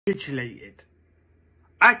Capitulated.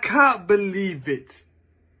 I can't believe it.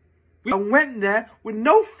 We went there with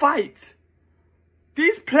no fight.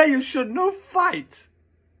 These players showed no fight.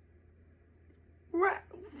 What?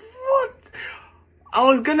 I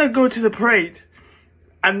was gonna go to the parade,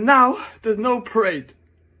 and now there's no parade.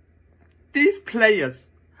 These players,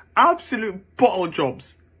 absolute bottle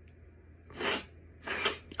jobs.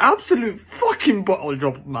 Absolute fucking bottle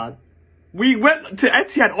job, man. We went to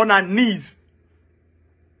Etihad on our knees.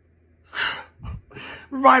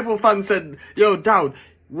 Rival fans said, yo, Dowd,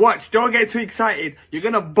 watch, don't get too excited. You're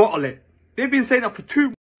gonna bottle it. They've been saying that for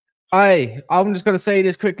 2 months. I'm just going to say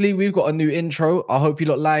this quickly. We've got a new intro. I hope you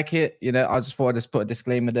lot like it. You know, I just thought I'd just put a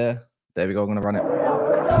disclaimer there. There we go. I'm going to run it.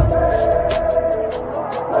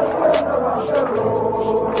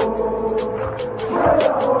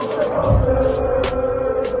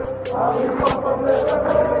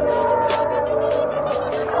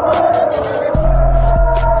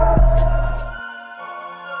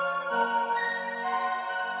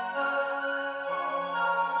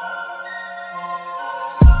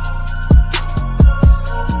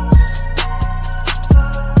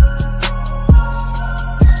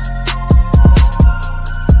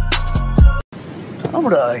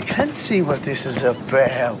 I can't see what this is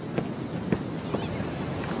about.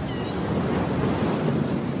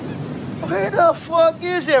 Where the fuck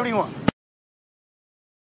is everyone?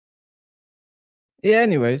 Yeah,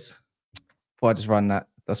 anyways, thought I'd just run that.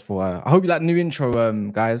 That's for I hope you like the new intro,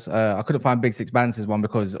 guys. I couldn't find Big Six Bances one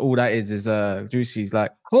because all that is Juicy's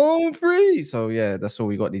like home free. So yeah, that's all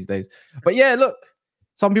we got these days. But yeah, look,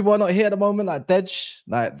 some people are not here at the moment, like Dej,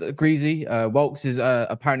 like Greasy. Wokes is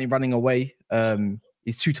apparently running away.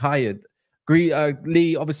 He's too tired.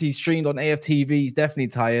 Lee obviously streamed on AFTV. He's definitely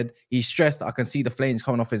tired. He's stressed. I can see the flames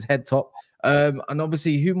coming off his head top. And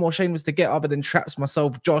obviously, who more shameless to get other than Traps,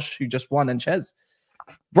 myself, Josh, who just won, and Ches.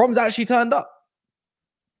 Rom's actually turned up.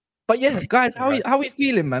 But yeah, guys, how are we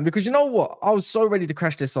feeling, man? Because you know what? I was so ready to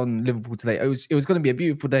crash this on Liverpool today. It was going to be a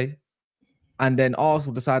beautiful day. And then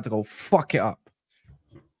Arsenal decided to go fuck it up.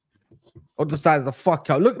 Or decided to fuck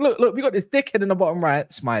it up. Look. We got this dickhead in the bottom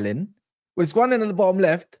right smiling. With this one in the bottom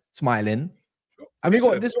left, smiling. And we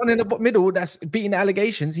got this one in the middle that's beating the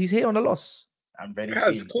allegations. He's here on the loss. I'm ready.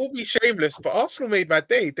 Guys, call me shameless, but Arsenal made my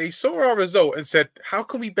day. They saw our result and said, "How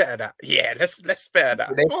can we better that? Yeah, let's better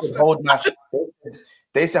that."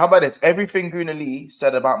 They said, "How about this? Everything Gunnar Lee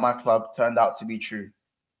said about my club turned out to be true."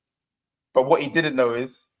 But what he didn't know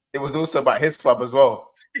is it was also about his club as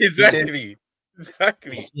well. Exactly.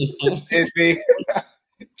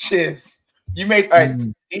 Cheers. You made.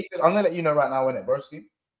 I'm gonna let you know right now, innit, broski?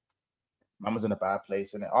 Man was in a bad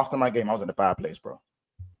place, innit? After my game, I was in a bad place, bro.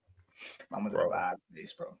 Man was in a bad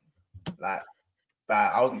place, bro. Like,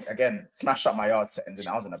 bad. I was again smashed up my yard settings, and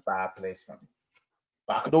I was in a bad place, fam.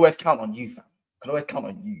 But I could always count on you, fam. I could always count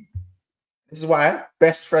on you. This is why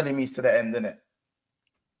best frenemies to the end, innit?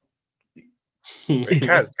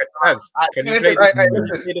 Kaz, can you play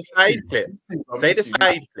the side clip? Play the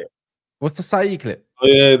side clip. What's the side clip? Oh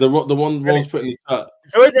yeah, the one Ross put in the chat.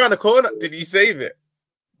 It's always around the corner. Did you save it?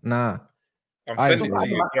 Nah. I'm sending it to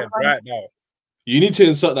you again right now. You need to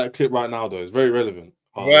insert that clip right now, though. It's very relevant.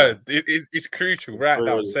 Well, it's crucial right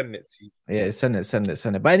now. I'm sending it to you. Yeah, send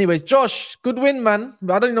it. But anyways, Josh, good win, man.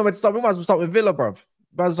 I don't even know where to start. We might as well start with Villa, bruv.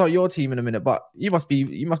 Might as well start your team in a minute, but you must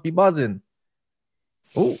be buzzing.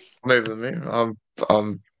 Oh, over the moon.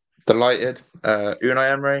 I'm delighted.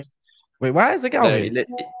 Unai Emery. Wait, why is Egal here?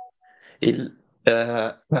 You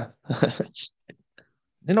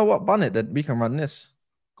know what? Bun it, then we can run this.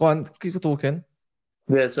 Go on, keep talking.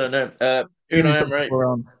 Yeah, so no. Unai Emery.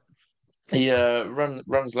 He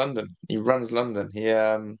runs London. He runs London. He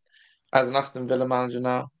as an Aston Villa manager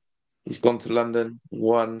now, he's gone to London,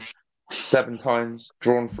 won 7 times,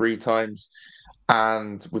 drawn 3 times,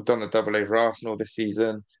 and we've done the double over Arsenal this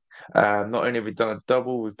season. Not only have we done a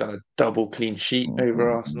double, we've done a double clean sheet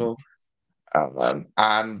over Arsenal.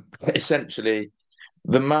 And essentially,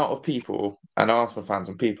 the amount of people and Arsenal fans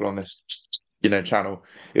and people on this, channel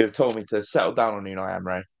who have told me to settle down on Unai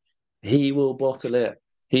Emery, he will bottle it.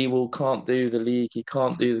 He can't do the league. He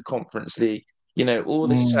can't do the Conference League. All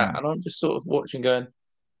this chat, and I'm just sort of watching, going,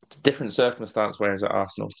 it's a different circumstance where he's at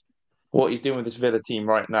Arsenal. What he's doing with this Villa team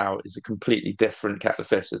right now is a completely different kettle of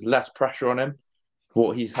fish. There's less pressure on him,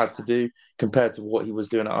 what he's had to do compared to what he was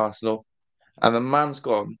doing at Arsenal, and the man's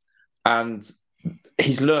gone. And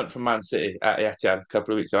he's learnt from Man City at Etihad a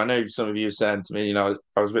couple of weeks ago. I know some of you were saying to me, I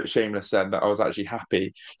was a bit shameless, said that I was actually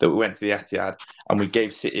happy that we went to the Etihad and we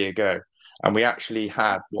gave City a go. and we actually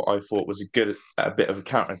had what I thought was a bit of a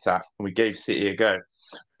counter attack, and we gave City a go.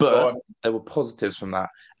 But there were positives from that,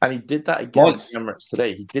 and he did that against Emirates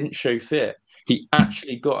today. He didn't show fear. He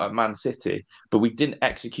actually got at Man City, but we didn't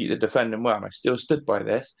execute the defending well. And I still stood by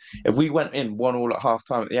this. If we went in 1-1 at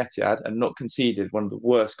half-time at the Etihad and not conceded one of the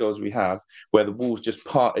worst goals we have, where the Wolves just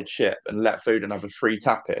parted ship and let Foden have a free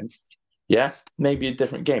tap in, yeah, maybe a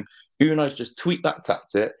different game. Unai's just tweaked that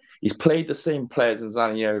tactic. He's played the same players as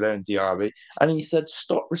Zaniolo and Diaby, and he said,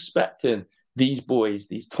 stop respecting these boys,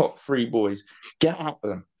 these top 3 boys. Get at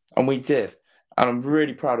them. And we did. And I'm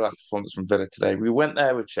really proud of that performance from Villa today. We went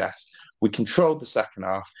there with chest. We controlled the second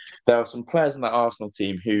half. There are some players in that Arsenal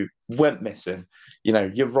team who went missing. You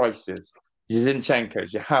know, your Rices, your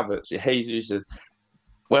Zinchenko's, your Havertz, your Jesus.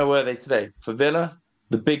 Where were they today? For Villa,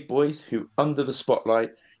 the big boys who, under the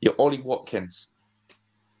spotlight, your Ollie Watkins.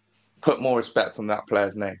 Put more respect on that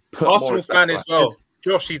player's name. Arsenal fan as well.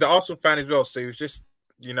 Josh, he's the Arsenal fan as well. So he was just,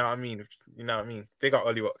 you know what I mean? You know what I mean? They got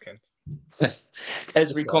Ollie Watkins.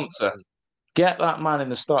 Esri Konsa. Get that man in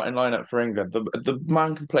the starting lineup for England. The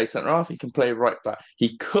man can play centre half. He can play right back.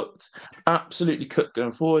 He cooked, absolutely cooked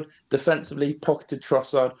going forward. Defensively, pocketed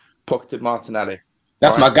Trossard, pocketed Martinelli.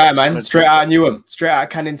 That's my guy, man. Straight out of Newham. Straight out of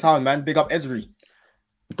Canning Town, man. Big up Esri.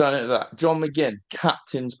 Done it that. John McGinn,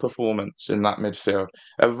 captain's performance in that midfield.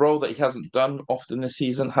 A role that he hasn't done often this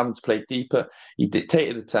season, having to play deeper. He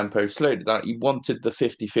dictated the tempo, slowed it down. He wanted the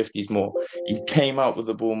 50-50s more. He came out with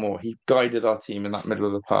the ball more. He guided our team in that middle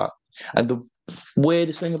of the park. And the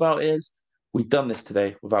weirdest thing about it is we've done this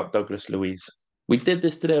today without Douglas Luiz. We did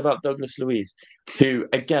this today without Douglas Luiz, who,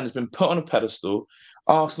 again, has been put on a pedestal.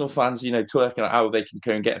 Arsenal fans, you know, twerking out how they can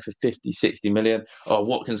go and get him for 50, 60 million. Oh,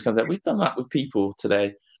 Watkins comes out. We've done that with people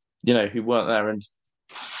today, you know, who weren't there. And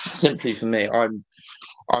simply for me, I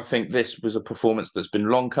think this was a performance that's been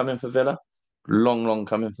long coming for Villa. Long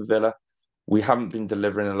coming for Villa. We haven't been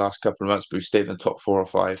delivering in the last couple of months, but we've stayed in the top 4 or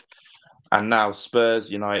 5. And now Spurs,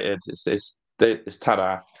 United, it's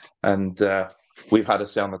tada. And we've had a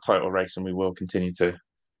say on the title race, and we will continue to.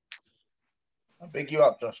 I'll big you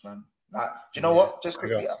up, Josh, man. Do you know what? Just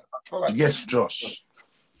quickly, I feel like yes, Josh.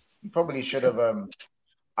 You probably should have.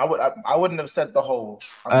 I wouldn't have said the whole.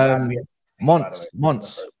 Monts.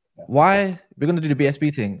 Why we're gonna do the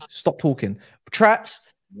BSB thing? Stop talking. Traps.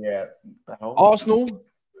 Yeah. Arsenal.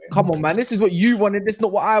 Come on, man. This is what you wanted. This is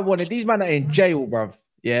not what I wanted. These men are in jail, bruv.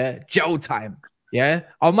 Yeah, jail time. Yeah,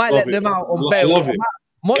 I might let them out on bail.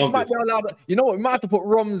 Monts might be allowed. You know what? We might have to put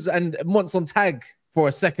Roms and Monts on tag for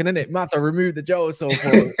a second, innit? We might have to remove the jail cell.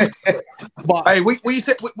 But hey, we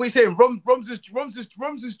saying Roms is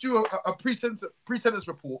due a pre-sentence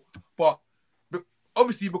report, but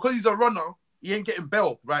obviously because he's a runner, he ain't getting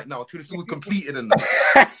bail right now till it's all completed and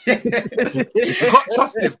that. You can't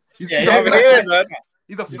trust him. He's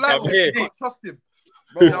a flag. You can't trust him.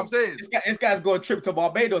 Bro, you know what I'm saying? This guy's got a trip to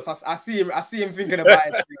Barbados. I see him thinking about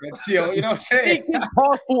it. You know what I'm saying? Take his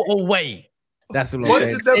passport away. That's what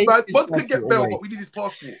I'm saying. One can get bail, but we need his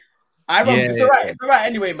passport. It's all right. It's all right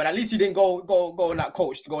anyway, man. At least you didn't go on that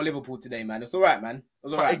coach to go Liverpool today, man. It's all right, man. It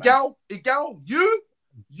was all right. Egal, you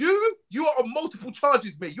are on multiple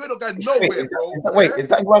charges, mate. You ain't not going nowhere, bro. Wait, is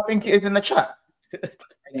that who I think it is in the chat?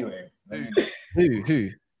 Anyway, who?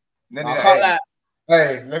 I can't lie.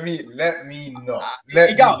 Hey, let me not.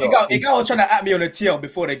 Egal was trying to at me on a TL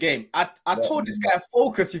before the game. I told this guy,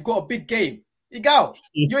 focus, you've got a big game. Egal,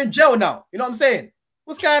 you're in jail now. You know what I'm saying?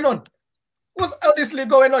 What's going on? What's honestly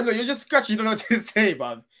going on? You're just scratching. You don't know what to say,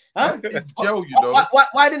 man. Huh? In jail, you know.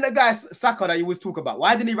 Why didn't the guy Saka that you always talk about?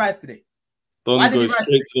 Why didn't he rise today? Don't go straight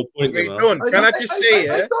to the point. Wait, Don, can I just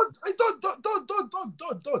say,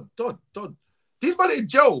 Don. These men in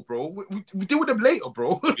jail, bro. We deal with them later,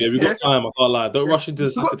 bro. Yeah, we got time. I can't lie. Don't rush into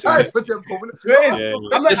this. We got time for them, bro.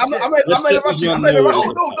 I'm not rushing. I'm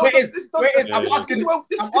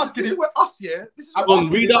asking him. We're us, yeah.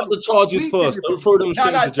 Read out the charges first. Don't throw them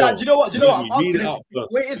straight into jail. Do you know what? I'm asking him.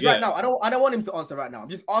 Where it is right now. I don't want him to answer right now. I'm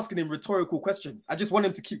just asking him rhetorical questions. I just want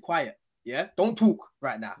him to keep quiet. Yeah, don't talk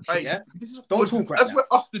right now. Yeah, don't talk right now. That's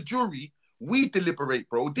where us, the jury, we deliberate,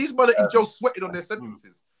 bro. These men are in jail sweating on their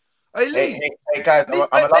sentences. Hey guys, I'm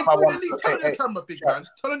allowed my one. Turn on your camera, big man.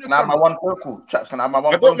 Turn on your camera. Can I have my one phone call? Traps, can I have my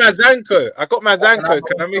one? I got my Zanko.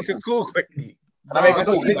 Can I make a call quickly? Can I make a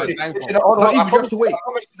call? Hold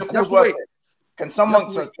on. Can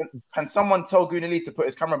someone tell Gunali to put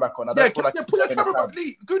his camera back on? I don't feel like put your camera on.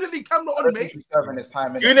 Gunali, camera on, mate. He's serving his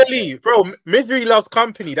time. Gunali, bro, misery loves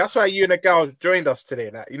company. That's why you and the gal joined us today.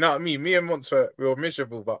 Like, you know what I mean? Me and Monts were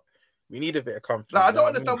miserable, but we need a bit of company. Like, I don't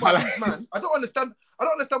understand why these man. I don't understand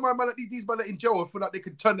why these men are in jail and feel like they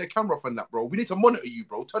can turn their camera off and that, bro. We need to monitor you,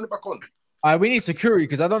 bro. Turn it back on. We need security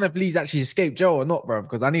because I don't know if Lee's actually escaped jail or not, bro.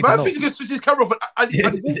 Because I need to Man, know. I think he's gonna switch his camera off and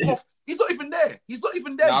walk off. He's not even there. He's not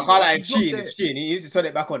even there. No, I you can't know? lie. He's It's not cheating. there. It's cheating. He needs to turn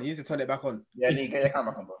it back on. He needs to turn it back on. Yeah, Lee, get your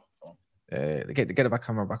camera back on, bro. Get the back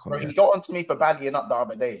camera back on. Bro, he got onto me for bagging up the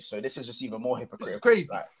other day, so this is just even more hypocritical. It's crazy.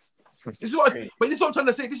 Like, This is what I'm trying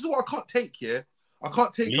to say. This is what I can't take, yeah? I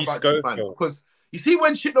can't take Lee about this, man. Because you see,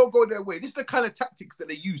 when shit don't go their way, this is the kind of tactics that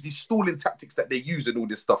they use, these stalling tactics that they use and all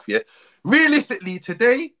this stuff, yeah? Realistically,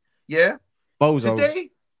 today, yeah? Bozos.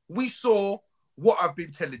 Today, we saw what I've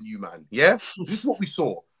been telling you, man, yeah? This is what we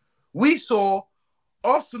saw. We saw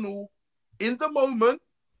Arsenal in the moment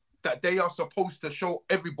that they are supposed to show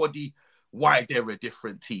everybody why they're a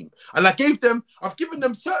different team. And I've given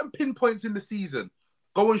them certain pinpoints in the season.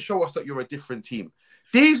 Go and show us that you're a different team.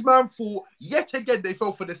 These man thought, yet again, they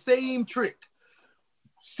fell for the same trick.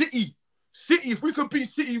 City, if we could beat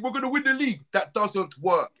City, we're going to win the league. That doesn't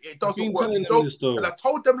work. It doesn't work. And I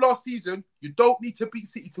told them last season, you don't need to beat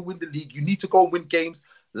City to win the league. You need to go and win games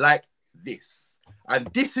like this. And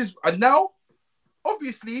now,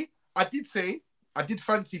 obviously, I did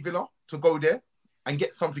fancy Villa to go there and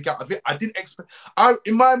get something out of it. I didn't expect.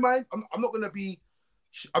 In my mind, I'm not going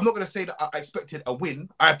to say that I expected a win,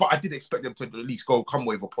 but I did expect them to at least come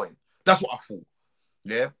away with a point. That's what I thought.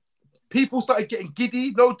 Yeah. People started getting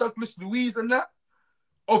giddy. No Douglas Luiz and that.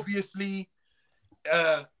 Obviously,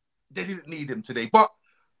 they didn't need him today. But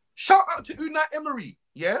shout out to Unai Emery,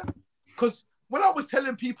 yeah? Because when I was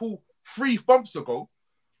telling people 3 months ago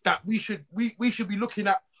that we should be looking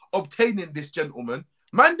at obtaining this gentleman,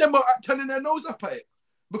 man, them are turning their nose up at it.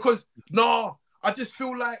 Because, I just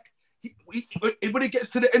feel like when it gets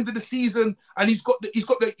to the end of the season and he's got the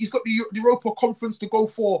Europa Conference to go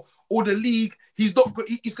for or the league, he's going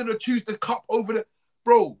to choose the cup over the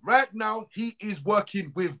bro. Right now, he is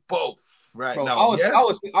working with both. Right now, I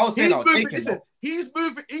was saying he's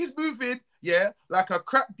moving, yeah, like a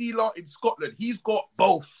crack dealer in Scotland. He's got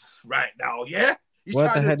both right now, yeah. He's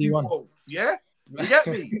trying to do both, yeah. You get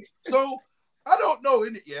me? So. I don't know,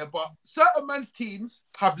 innit, yeah, but certain man's teams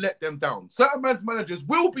have let them down. Certain man's managers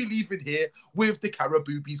will be leaving here with the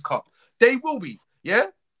Caraboobies Cup. They will be, yeah?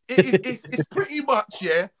 It's pretty much,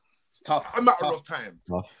 yeah, it's tough. A matter of time.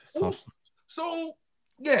 Tough. So,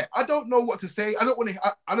 yeah, I don't know what to say. I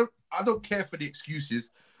don't care for the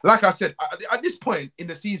excuses. Like I said, at this point in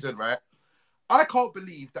the season, right, I can't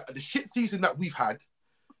believe that the shit season that we've had,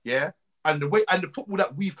 yeah, and the football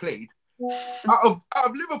that we've played, out of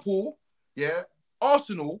Liverpool, yeah,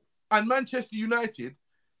 Arsenal and Manchester United,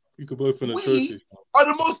 you could both win a trophy. Are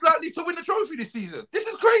the most likely to win a trophy this season. This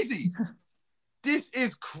is crazy. This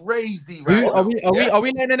is crazy, right? Are we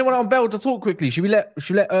letting anyone on Bell to talk quickly? Should we let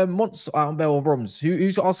MONTS out on Bell or Roms?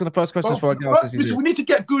 Who's asking the first questions for our guys? We need to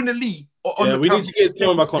get Guna Lee on the we need to get his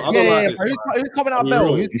camera back on. I don't like this. Who's coming out on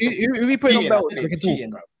Bell? Who we putting on Bell? Who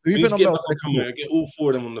we putting on Bell? Get all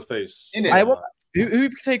 4 of them on the face. Who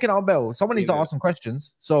taking out Bell? Someone needs to ask some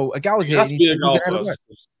questions. So Egal's here. Let's get Egal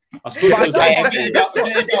first. Let's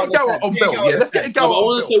get Egal. I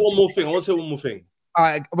want to say one more thing. All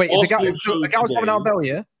right, wait. Is Egal's coming out on Bell,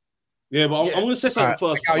 yeah? Yeah, but I'm going to say something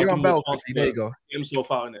first. Egal, you're on Bell. There you go. Get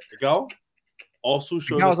himself out in it. Egal, Arsenal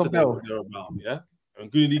showed us today what they're about, yeah?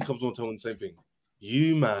 And Goody comes on telling the same thing.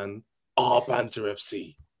 You, man, are Banter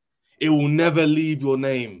FC. It will never leave your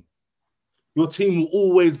name. Your team will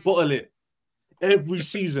always bottle it. Every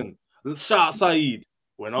season. Shout out Saeed.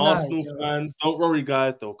 When Arsenal fans, don't worry,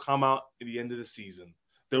 guys, they'll come out at the end of the season.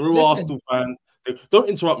 They're all Arsenal fans. Don't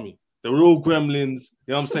interrupt me. They're all gremlins.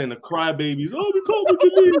 You know what I'm saying? The crybabies. Oh, we can't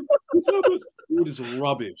believe it. All this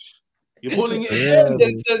rubbish. You're bottling it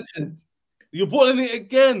again. You're bottling it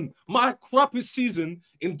again. My crappiest season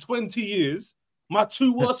in 20 years, my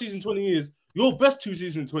 2 worst seasons in 20 years, your best 2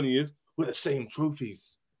 seasons in 20 years were the same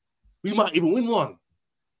trophies. We might even win one.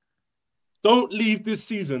 Don't leave this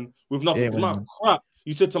season with nothing. My crap.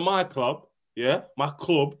 You said to my club, yeah, my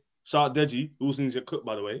club, shout out Deji, who also needs to cook,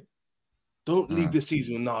 by the way. Don't leave this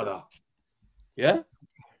season with nada. Yeah?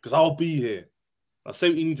 Because I'll be here. I'll say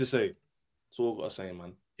what you need to say. That's all I've got to say,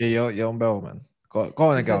 man. Yeah, you're on Bell, man. Go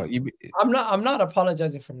on and go. I'm not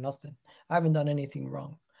apologizing for nothing. I haven't done anything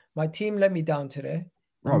wrong. My team let me down today.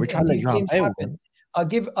 Bro, we trying to let you down. I'll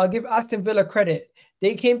give Aston Villa credit.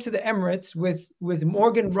 They came to the Emirates with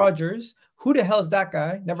Morgan Rodgers. Who the hell is that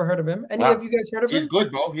guy? Never heard of him. Any of you guys heard of him? He's good,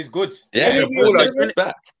 bro. He's good. Yeah,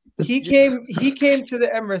 he came to the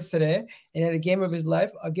Emirates today and had a game of his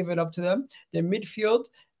life. I'll give it up to them. Their midfield,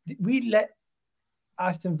 we let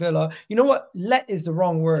Aston Villa. You know what? Let is the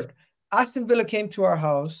wrong word. Aston Villa came to our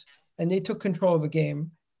house and they took control of a game.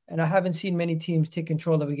 And I haven't seen many teams take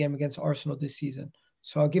control of a game against Arsenal this season.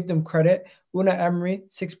 So I'll give them credit. Unai Emery,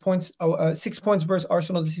 6 points, 6 points versus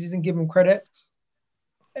Arsenal this season. Give him credit.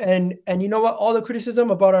 And you know what? All the criticism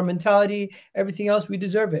about our mentality, everything else, we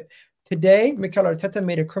deserve it. Today, Mikel Arteta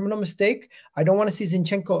made a criminal mistake. I don't want to see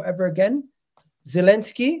Zinchenko ever again.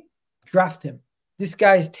 Zelensky, draft him. This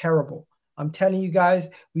guy is terrible. I'm telling you guys,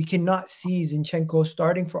 we cannot see Zinchenko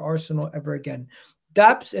starting for Arsenal ever again.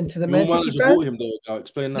 Daps and to the Man City fans.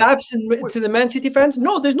 Explain that. Daps and to the Man City fans.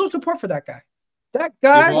 No, there's no support for that guy. That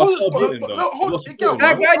guy,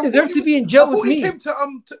 that guy deserves to be in jail with me. He came to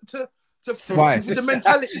the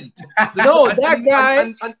mentality. No,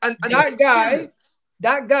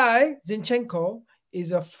 that guy, Zinchenko,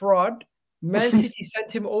 is a fraud. Man City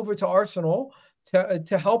sent him over to Arsenal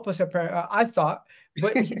to help us. Apparently, I thought,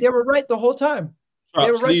 but they were right the whole time.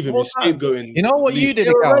 They were right the whole time. You know what you did?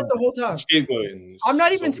 They were right the whole time. Scapegoating. I'm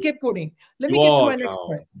not even scapegoating. Let me get to my next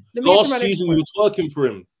point. Last season, we were working for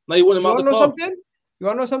him. Now you want him out the club. You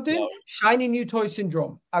want to know something? No. Shiny new toy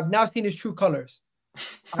syndrome. I've now seen his true colors.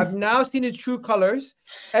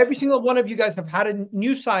 Every single one of you guys have had a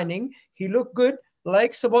new signing. He looked good,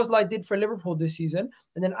 like Szbozo did for Liverpool this season.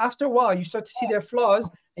 And then after a while, you start to see their flaws,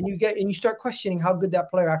 and you start questioning how good that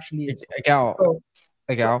player actually is. Egal. So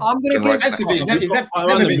I'm gonna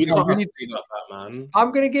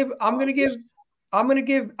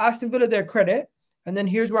give Aston Villa their credit, and then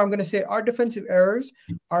here's where I'm gonna say our defensive errors,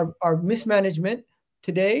 our mismanagement.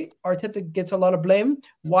 Today, Arteta gets a lot of blame.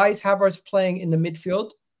 Why is Havertz playing in the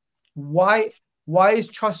midfield? Why is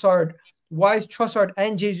Trossard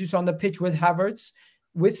and Jesus on the pitch with Havertz,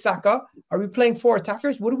 with Saka? Are we playing 4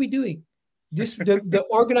 attackers? What are we doing? The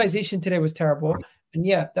organization today was terrible. And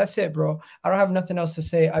yeah, that's it, bro. I don't have nothing else to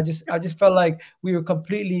say. I just felt like we were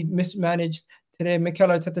completely mismanaged today. Mikel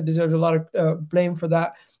Arteta deserves a lot of blame for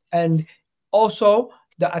that. And also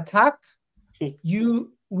the attack,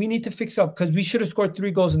 we need to fix up because we should have scored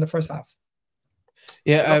 3 goals in the first half.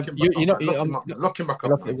 Yeah, lock him back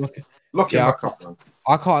up. Lock him back up, man.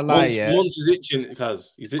 I can't lie, Monts is itching,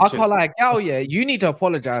 cuz. He's itching. I can't lie, Gal, yeah. You need to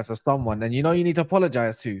apologize to someone, and you know you need to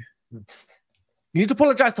apologize to. You need to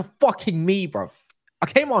apologize to fucking me, bruv. I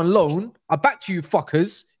came on loan. I backed you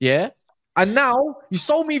fuckers, yeah? And now you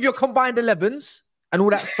sold me with your combined 11s and all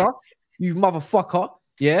that stuff, you motherfucker,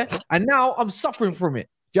 yeah? And now I'm suffering from it.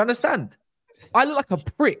 Do you understand? I look like a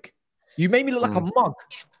prick. You made me look like a mug.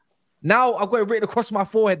 Now I've got it written across my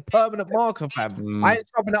forehead, permanent marker, fam. I ain't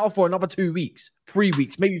scrubbing that off for another 2 weeks, 3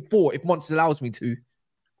 weeks, maybe 4 if Monts allows me to. You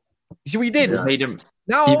see what he did?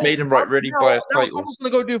 Yeah. He made him right ready by his titles. I'm not gonna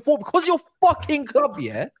go do it 4 because your fucking club,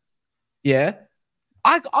 yeah? Yeah.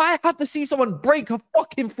 I have to see someone break a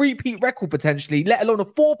fucking 3-peat record potentially, let alone a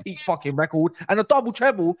 4-peat fucking record and a double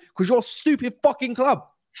treble because you're a stupid fucking club.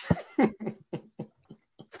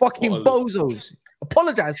 Fucking bozos.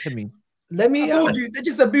 Apologize to me. I told you, they're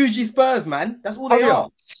just a bougie Spurs, man. That's all they are.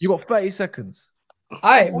 You got 30 seconds. All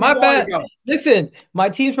right, my bad. Listen, my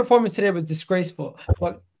team's performance today was disgraceful,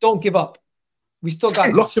 but don't give up. We still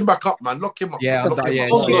got lock him back up, man. Lock him up. Yeah, lock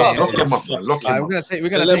him up, man. Lock him up. We're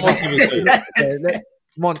gonna take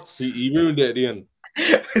Monts. He ruined it at the end.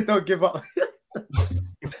 Don't give up.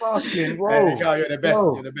 Fucking hey, Egal, you're the best.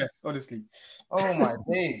 Whoa. You're the best, honestly. Oh my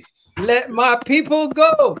days. Let my people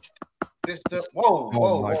go. Whoa.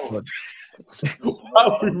 Why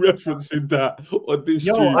are we referencing that on this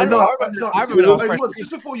stream? I remember.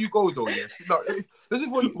 Just before you go, though, yeah. This is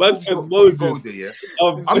what you go there, yeah.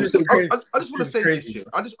 I just want to say this shit.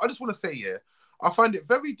 I just want to say, yeah. I find it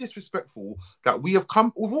very disrespectful that we've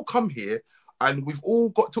all come here and we've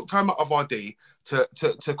all took time out of our day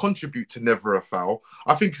to contribute to Never a Foul.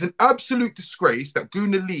 I think it's an absolute disgrace that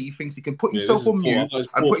Gunnar Lee thinks he can put himself on mute and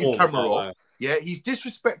put his camera off. Yeah, he's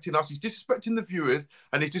disrespecting us, he's disrespecting the viewers,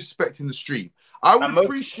 and he's disrespecting the stream. I would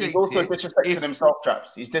appreciate He's also disrespecting himself,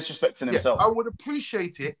 Traps. He's disrespecting himself. I would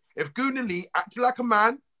appreciate it if Gunnar Lee acted like a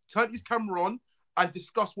man, turned his camera on, and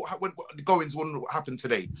discussed what the goings on what happened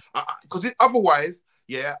today. Because otherwise,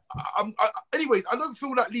 yeah. Anyways, I don't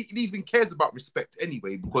feel like Lee even cares about respect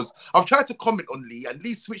anyway, because I've tried to comment on Lee, and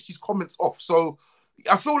Lee switched his comments off. So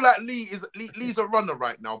I feel like Lee's a runner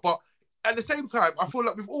right now, but at the same time, I feel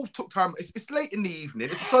like we've all took time. It's late in the evening.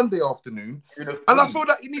 It's a Sunday afternoon. And I feel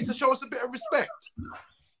like he needs to show us a bit of respect.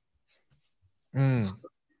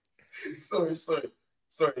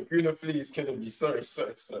 Sorry. Gunnar Flea is killing me. Sorry.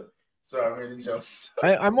 I'm really just...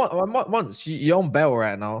 I'm Monts. You're on bail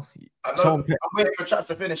right now. I'm waiting for Traps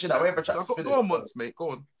to finish it. Go on, Monts, mate.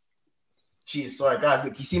 Go on. Jeez, sorry, God.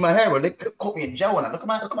 Look, you see my hair, bro? They caught me in gel. And look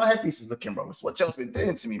at my headpiece is looking, bro. It's what gel's been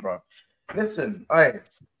doing to me, bro. Listen,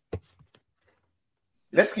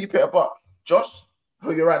 let's keep it above. Josh,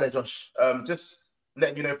 who you're right there, Josh. Just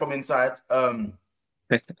letting you know from inside.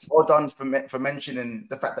 well done for mentioning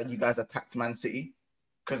the fact that you guys attacked Man City,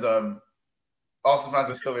 because Arsenal fans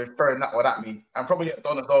are still throwing that one at me, and probably at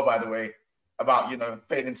Don as well, by the way, about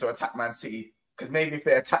failing to attack Man City. Because maybe if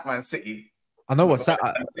they attack Man City, I know what's that.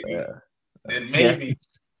 Then maybe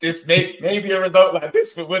maybe a result like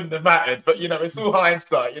this wouldn't have mattered. But it's all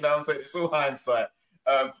hindsight. You know what I'm saying? It's all hindsight.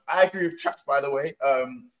 I agree with Traps, by the way.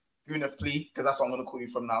 Guna Flea, because that's what I'm gonna call you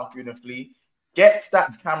from now. Guna Flea. Get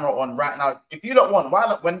that camera on right now. If you don't want,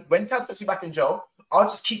 when Kaz puts you back in jail, I'll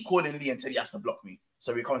just keep calling Lee until he has to block me,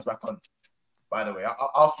 so he comes back on. By the way,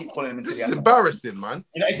 I'll keep calling him until he has to. It's embarrassing, man.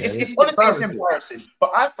 It's honestly it's embarrassing.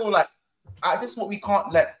 But I feel like this is what we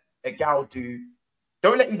can't let Egal do.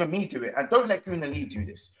 Don't let even me do it, and don't let Guna Lee do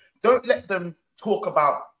this. Don't let them talk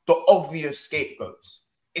about the obvious scapegoats.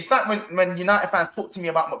 It's like when United fans talk to me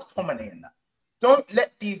about McTominay and that. Don't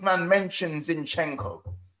let these man mention Zinchenko.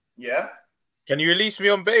 Yeah. Can you release me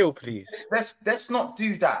on bail, please? Let's not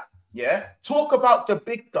do that. Yeah. Talk about the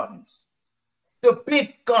big guns. The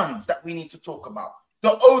big guns that we need to talk about.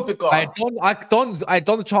 The Odegaard. Don's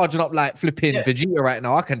charging up like flipping Vegeta right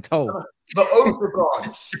now. I can tell. The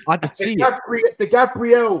Odegaards. I can see it. The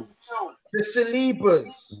Gabriels. The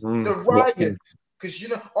Salibas. The Ryans. Because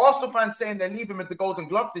Arsenal fans saying they're leaving with the Golden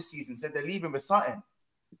Glove this season, said they're leaving with something.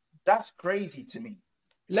 That's crazy to me.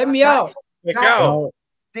 Let me out.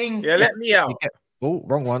 Thing. Yeah, let me out. Oh,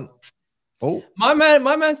 wrong one. Oh, my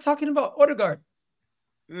man's talking about Odegaard.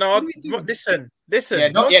 No, listen. Yeah,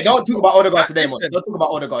 don't talk about Odegaard today, man. Don't talk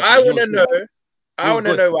about Odegaard. I want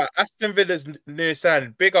to know what Aston Villa's new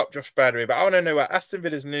signing. Big up Josh, by the way, but I want to know what Aston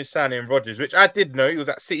Villa's new signing, Rodgers, which I did know. He was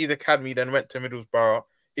at City's academy, then went to Middlesbrough.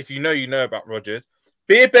 If you know about Rodgers.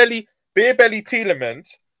 Beer belly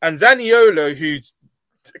Tielemans and Zaniolo, who's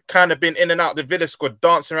kind of been in and out of the Villa squad,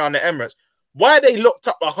 dancing around the Emirates. Why they locked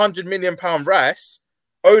up £100 million Rice,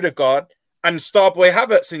 Odegaard, and Starboy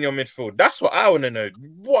Havertz in your midfield? That's what I want to know.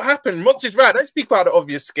 What happened? MONTS is right. Don't speak about the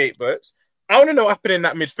obvious scapegoats. I want to know what happened in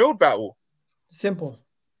that midfield battle. Simple.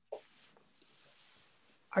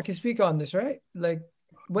 I can speak on this, right? Like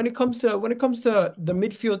when it comes to the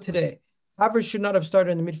midfield today, Havertz should not have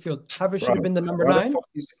started in the midfield. Havertz should have been the number 9.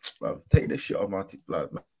 Take this shit off my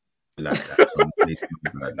blood, man. Like that.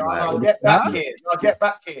 No, get back here. No, get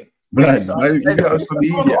back here. Man, you got some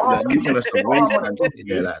idiot, man. You got some waste man sitting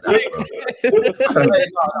there like that, bro.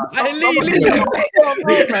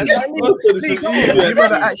 You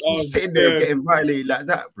man are actually sitting there getting violated like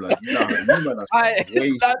that, blood. No, you man are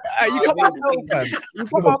you come on, man. You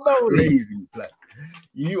come on, crazy, blood.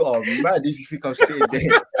 You are mad if you think I'm sitting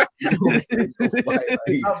there.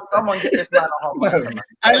 Someone get this man on.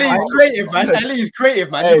 Ali is creative, man. Ali is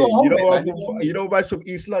creative, man. Hey, you know about from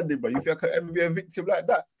East London, but you think I could ever be a victim like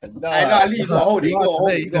that? Nah. I know, Ali, you got to hold it. You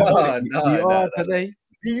got to hold it.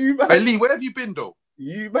 You, man. Hey, Lee, where have you been, though?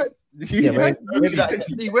 You, man.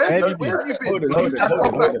 Where have you been?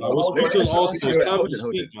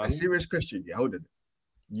 A serious question, yeah, hold on.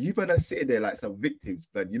 You better sitting there like some victims,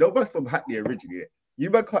 man. You know, man, from Hackney originally. You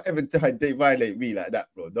man can't ever try and violate me like that,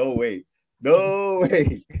 bro. No way. No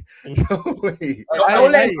way. No way.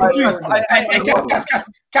 Don't let him confuse.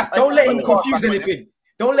 Cass, don't let him confuse anything.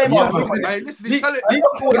 Don't let him confuse anything.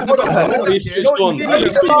 Hold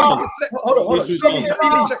on.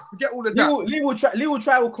 Forget all of that. Lee will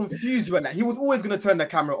try to confuse you and that. He was always going to turn the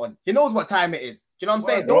camera on. He knows what time it is. Do you know what I'm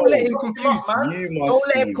saying? Don't let him confuse, man. Don't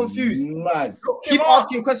let him confuse. Man. Keep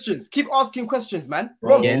asking questions. Keep asking questions, man.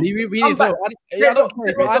 Yeah, we need to. I don't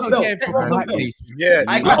care. Yeah.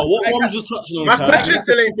 What Rom's just touching on? My question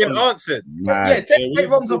still ain't been answered. Yeah, take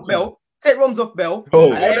Rom's off Bell. Take Roms off Bell.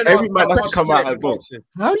 Oh, every man has to come out and go.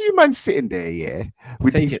 How are you man sitting there, yeah?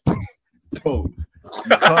 With Take it. Oh,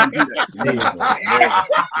 you can't do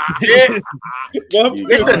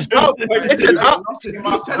that.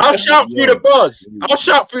 I'll shout through the bars. I'll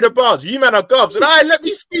shout through the bars. You man are gobs. And let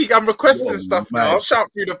me speak. I'm requesting stuff now. I'll shout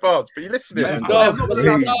through the bars. But you listening? Answer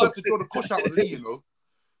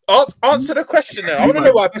the question now. I want to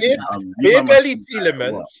know why Beer Belly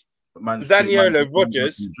Tielemans, Zaniolo,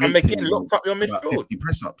 Rodgers, and McGinn locked up your midfield. 50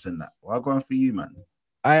 press ups and that. Why going for you, man?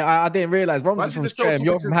 I didn't realize Roms is from Streatham.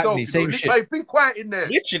 You're from Hackney. Same shit. Hey, be quiet in there.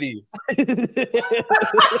 Literally.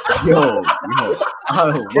 Yo.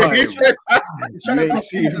 Oh, man. You ain't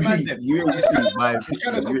see my. He's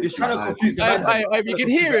trying to confuse the man. We can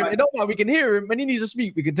hear him. No, we can hear him. When he needs to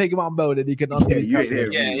speak, we can take him out and bell and he can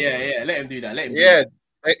Yeah. Let him do that.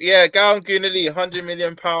 Yeah, Gal Gunali, £100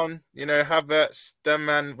 million. You know, Havertz, them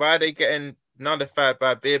man. Why are they getting nullified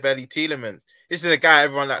by Beer Belly Tielemans? This is a guy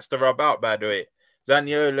everyone likes to rub out, by the way.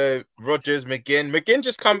 Zaniolo, Rodgers, McGinn. McGinn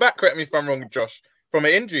just come back, correct me if I'm wrong, Josh, from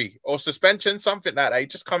an injury or suspension, something like that. He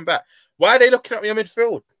just come back. Why are they looking at your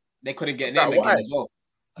midfield? They couldn't get in again as well.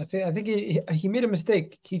 I think he made a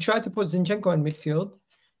mistake. He tried to put Zinchenko in midfield,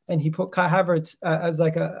 and he put Kai Havertz as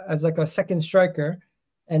like a second striker,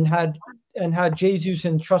 and had Jesus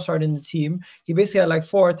and Trossard in the team. He basically had like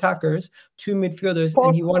 4 attackers, 2 midfielders,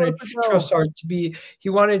 and he wanted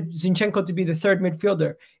Zinchenko to be the third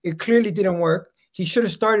midfielder. It clearly didn't work. He should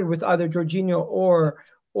have started with either Jorginho or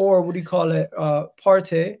what do you call it,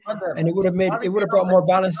 Partey, and it would have brought more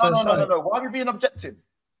balance to the side. No. Why are we being objective?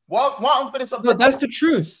 Why I'm being subjective? No, that's the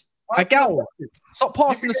truth. Egal, stop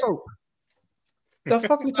passing the soap. The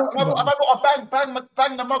fuck are we talking about? Have I got to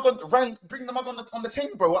bang the mug on, bring the mug on the team,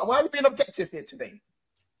 bro? Why are we being objective here today?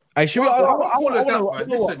 I should. We're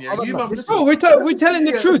telling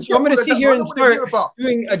the truth. You want me to sit here and start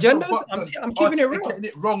doing agendas? I'm keeping it real. Getting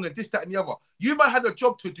it wrong and this, that, and the other. You might have a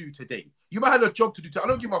job to do today. I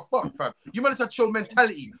don't give a fuck, fam. You might have to show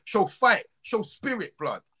mentality, show fight, show spirit,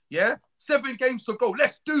 blood. Yeah, 7 games to go.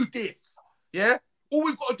 Let's do this. Yeah, all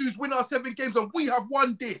we've got to do is win our 7 games, and we have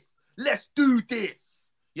won this. Let's do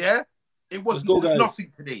this. Yeah, it was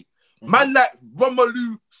nothing today. Man like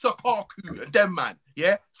Romelu Lukaku and them man,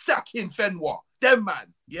 yeah, sacking Fenwa, them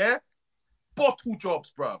man, yeah, bottle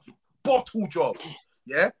jobs, bruv, bottle jobs,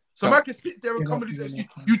 yeah. So man can sit there and come and do this.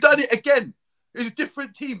 You done it again. It's a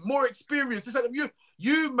different team, more experience. It's like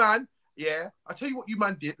you man, yeah. I tell you what, you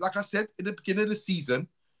man did. Like I said in the beginning of the season,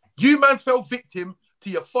 you man fell victim to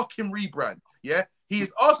your fucking rebrand, yeah. He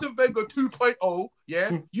is Arsene Wenger 2.0,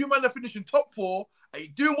 yeah. You man are finishing top 4, and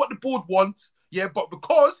you're doing what the board wants. Yeah, but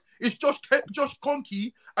because it's Josh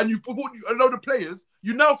Conky and you've brought a load of players,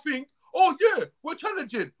 you now think, oh yeah, we're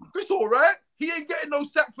challenging. It's all right. He ain't getting no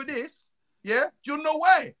sack for this. Yeah, do you know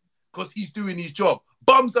why? Because he's doing his job.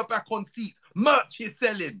 Bums are back on seats. Merch is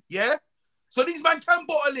selling. Yeah, so these man can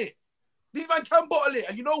bottle it.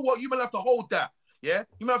 And you know what? You might have to hold that. Yeah,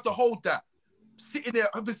 you might have to hold that. Sitting there,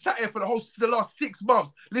 I've been sat here for the last 6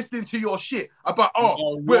 months listening to your shit about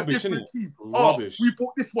we're a different team. We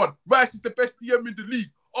bought this one. Rice is the best DM in the league.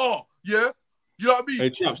 Yeah. You know what I mean? Hey,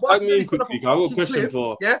 chaps, tag me in quickly. I've got a question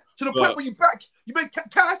for. Yeah, to the point where you made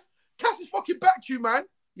Cass is fucking back you, man.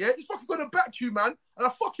 Yeah, he's fucking gonna back you, man. And I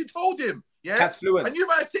fucking told him. Yeah, Cass fluent. And you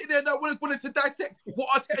man sitting there now wanting to dissect what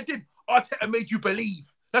Arteta did. Arteta made you believe.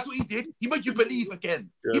 That's what he did. He made you believe again.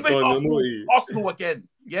 Yeah, he made Arsenal again.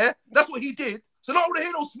 Yeah, that's what he did. So not want to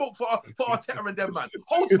hear no smoke for Arteta and them, man.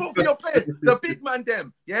 Hold smoke for your players, the big man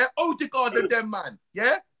them, yeah? Odegaard and them, man,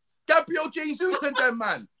 yeah? Gabriel Jesus and them,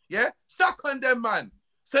 man, yeah? Saka and them, man.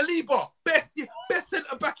 Saliba, best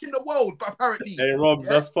centre-back in the world, but apparently. Hey, Robs,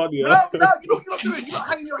 yeah? That's funny, No, you know what you're not doing? You're not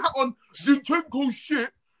hanging your hat on Zinchenko shit.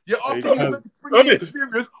 Yeah, after you meant to bring the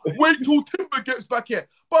experience, wait till Timber gets back here.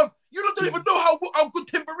 But you don't even know how good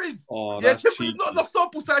Timber is. Yeah, Timber is not enough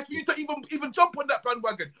sample size for you to even jump on that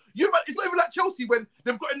bandwagon. It's not even like Chelsea when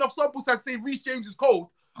they've got enough sample size to say Reece James is cold.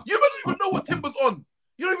 You don't even know what Timber's on.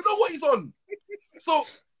 You don't even know what he's on. So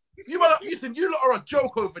you lot are a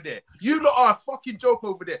joke over there. You lot are a fucking joke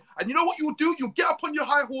over there. And you know what you'll do? You'll get up on your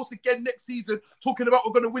high horse again next season, talking about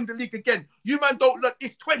we're going to win the league again. You man don't look.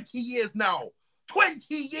 It's 20 years now.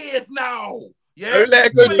 20 years now. Yeah. Don't let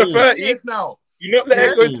it go to 30 years now. You not let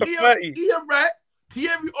it go to 30. Ian Wright,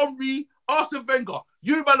 Thierry Henry, Arsene Wenger.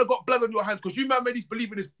 You man have got blood on your hands because you man made us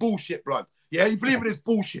believe in this bullshit, blood. Yeah, you believe in this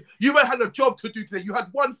bullshit. You man had a job to do today. You had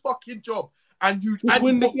one fucking job, and you just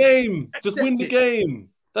win the game. Just win the game.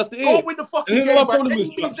 That's the Go win the fucking game. My problem is,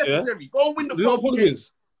 Caps, yeah? Go and win the fucking game.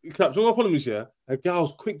 Caps, my problem is, yeah? A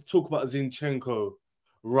gal's quick to talk about Zinchenko,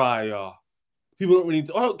 Raya. People don't really.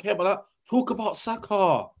 I don't care about that. Talk about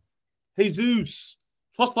Saka, Jesus,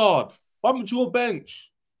 Trossard. What happened to your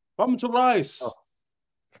bench? What happened to Rice?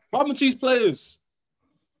 What happened to these players?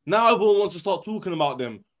 Now everyone wants to start talking about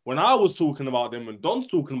them. When I was talking about them and Don's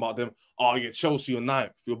talking about them, you're Chelsea, you're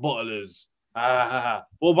ninth, you're bottlers.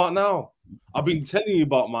 What about now? I've been telling you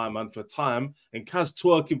about my man for time, and Kaz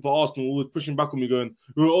twerking for Arsenal, always pushing back on me, going,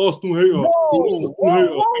 "You're an Arsenal hater."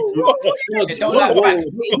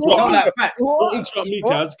 Don't interrupt me,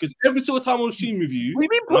 Kaz, because every single time on stream with you, we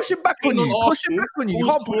mean pushing back on you. Pushing back on you. You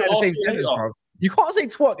can't put that in the same sentence, bro. You can't say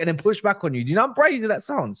twerk and then push back on you. Do you know how crazy that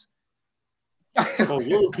sounds? Oh,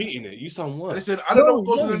 you're repeating it. You sound worse. Listen, I don't know what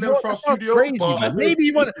goes on in the Never studio. Crazy, man.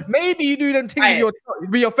 Maybe you do them things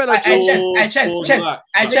with your fellow.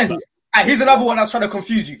 Chess. Here's another one that's trying to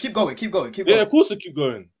confuse you. Keep going. Yeah, of course I keep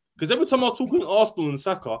going. Because every time I was talking Arsenal and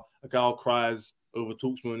Saka, a gal cries, over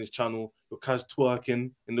talks me on his channel. Your Kaz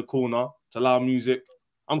twerking in the corner to loud music.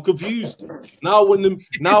 I'm confused. Now when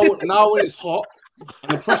it's hot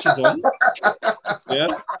and the pressure's on,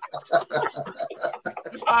 yeah.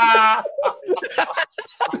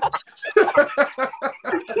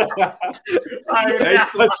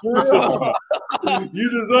 You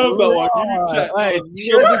deserve that one.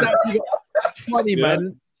 Chez funny,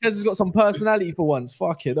 man. Chez has got some personality for once.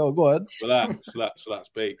 Fuck it. Oh, go on. Relax,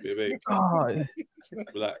 bake.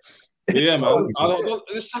 Relax. But yeah, man.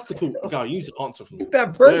 This Saka talk, guy, you need to answer for me.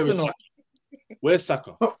 That personal. Where's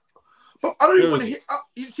Saka? But I don't even want to hit.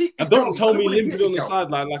 And don't tell me limping on the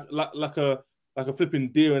sideline like a flipping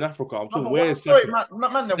deer in Africa. I'm talking, where's Saka?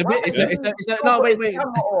 Man, no, wait.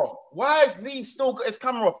 Why is Lee still got his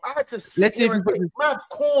camera off? I had to sit Let's see if there and get mad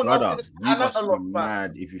corn Brother, after this you must Atlanta be loss, man.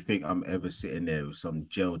 mad if you think I'm ever sitting there with some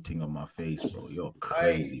gel thing on my face, bro. You're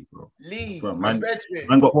crazy, bro. Lee, Bro, man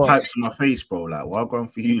got pipes on my face, bro. Like, what going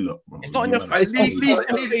for you, look, bro? It's not in your face.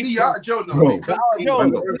 Lee, out of jail now. Bro,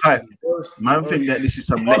 man got pipe. Man think that this is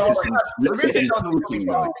some Lexus talking,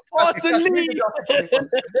 bro.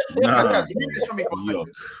 Nah, you're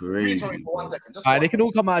crazy. Alright, they can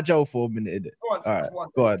all come out of jail for a minute. Alright,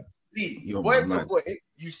 go on. Lee, boy to boy,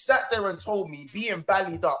 you sat there and told me being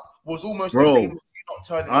ballied up was almost the same as you not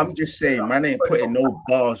turning. I'm just saying, man ain't putting no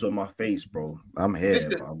bars on my face, bro. I'm here.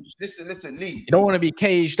 Listen, Lee. You don't want to be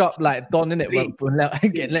caged up like Don, innit?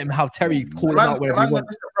 Let him have Terry call him out wherever he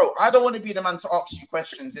wants. Bro, I don't want to be the man to ask you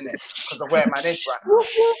questions, innit? Because of where man is right now.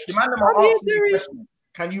 The man that asking you questions.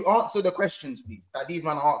 Can you answer the questions, please? That these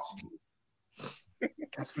man are asking you.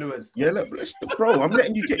 That's fluids. Yeah, look, bro, I'm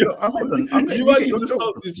letting you get your. Hold on, you might need to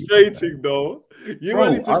stop distracting, though.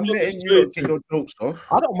 I'm letting you get your jokes off.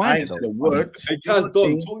 I don't mind. I ain't said a word. Hey, Kaz,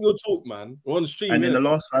 Don, talk your talk, man. We're on the street. And in the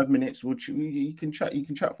last 5 minutes, you can chat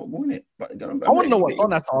football, innit? But I want to know what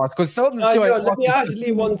Don has to ask, because Don's doing let me ask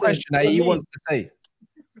Lee one question that he wants to say.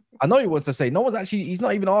 I know he wants to say. No one's actually. He's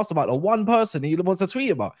not even asked about the one person he wants to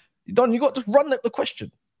tweet about. Don, you got to run the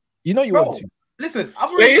question. You know you want to. Listen,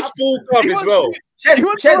 say his full club as well. I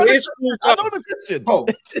know the question. Oh,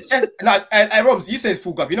 and Roms, you say it's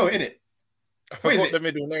full club. You know it, innit? I forgot the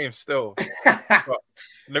middle name still.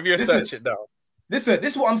 Let me search it down. Listen,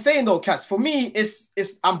 this is what I'm saying though, Cass. For me,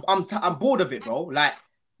 I'm bored of it, bro. Like,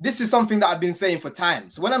 this is something that I've been saying for time.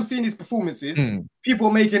 So when I'm seeing these performances, people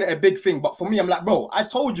are making it a big thing. But for me, I'm like, bro, I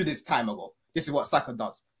told you this time ago. This is what Saka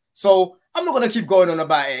does. So I'm not gonna keep going on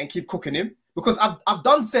about it and keep cooking him, because I've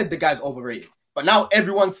done said the guy's overrated. But now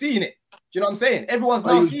everyone's seeing it. Do you know what I'm saying? Everyone's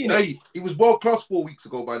now seeing it. He was world class 4 weeks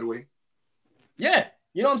ago, by the way. Yeah,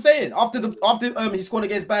 you know what I'm saying? After he scored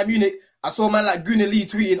against Bayern Munich, I saw a man like Gunnar Lee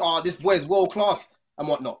tweeting, "Oh, this boy is world class and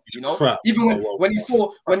whatnot." You know, even when he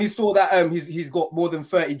saw that he's got more than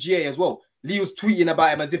 30 GA as well. Lee was tweeting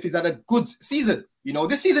about him as if he's had a good season. You know,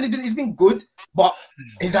 this season he's been good, but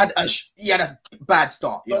he had a bad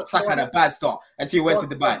start. You know, Saka had a bad start until he went to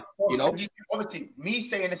Dubai. You know, obviously, me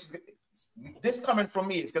saying this coming from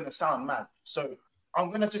me is gonna sound mad. So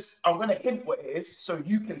I'm gonna hint what it is, so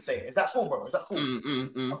you can say it. Is that cool, bro? Is that cool?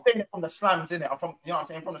 I'm saying it from the slams, innit? I'm from, you know what I'm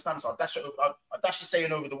saying, from the slams. So I'll dash it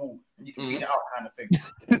saying over the wall, and you can read it out, kind of thing.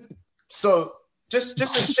 So just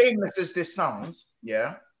as shameless as this sounds,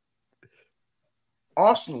 yeah.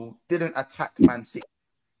 Arsenal didn't attack Man City.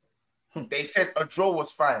 They said a draw was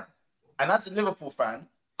fine. And as a Liverpool fan,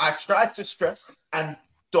 I tried to stress, and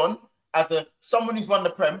Don, as someone who's won the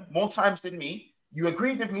Prem more times than me, you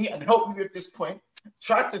agreed with me and helped me with this point.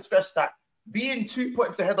 Tried to stress that being 2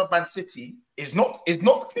 points ahead of Man City is not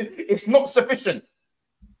sufficient.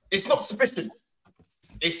 It's not sufficient.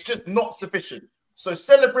 It's just not sufficient. So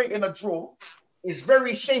celebrating a draw is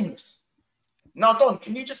very shameless. Now, Don,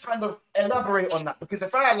 can you just kind of elaborate on that? Because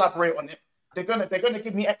if I elaborate on it, they're gonna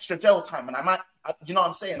give me extra jail time, and I might, you know what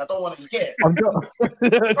I'm saying? I don't want to get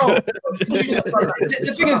it.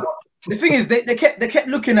 The thing is, they kept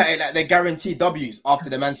looking at it like they're guaranteed W's after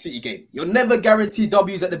the Man City game. You're never guaranteed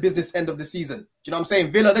W's at the business end of the season. Do you know what I'm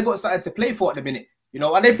saying? Villa, they got something to play for at the minute. You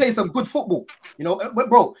know, and they play some good football. You know, but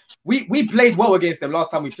bro, we played well against them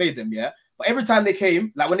last time we played them, yeah. But every time they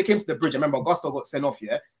came, like when they came to the bridge, I remember Augusto got sent off,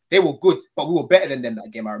 yeah. They were good, but we were better than them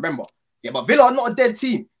that game, I remember. Yeah, but Villa are not a dead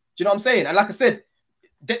team. Do you know what I'm saying? And like I said,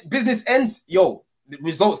 business ends, the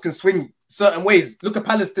results can swing certain ways. Look at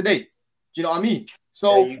Palace today. Do you know what I mean?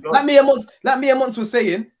 So, like me and Monts was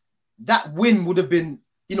saying, that win would have been,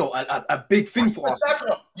 you know, a big thing for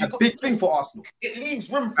Arsenal. A big thing for Arsenal. It leaves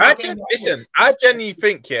room for I genuinely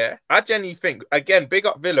think, again, big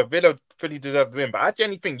up Villa. Villa fully deserved the win, but I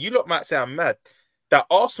genuinely think, you lot might say I'm mad, that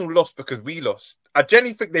Arsenal lost because we lost. I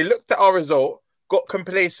genuinely think they looked at our result, got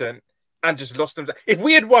complacent, and just lost them. If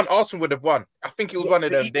we had won, Arsenal would have won. I think it was one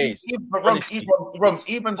of them days.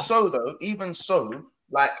 Even so,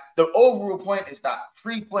 like, the overall point is that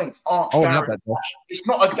 3 points aren't guaranteed. It's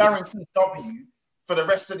not a guaranteed W for the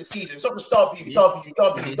rest of the season. It's not just W.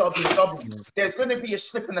 There's going to be a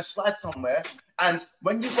slip and a slide somewhere. And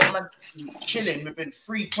when you've got Man chilling within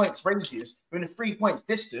 3 points radius, within 3 points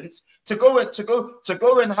distance, to go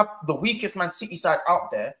and have the weakest Man City side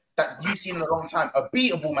out there that you've seen in a long time, a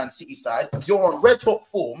beatable Man City side, you're on red hot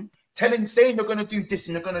form, saying you're going to do this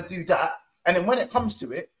and you're going to do that. And then when it comes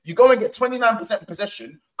to it, you go and get 29%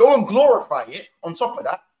 possession, go and glorify it on top of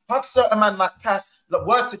that. Have certain man like Cass, like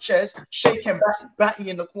word to chairs, shake him back, batty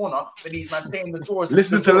in the corner, but these man stay in the drawers.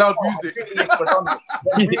 Listen to loud music.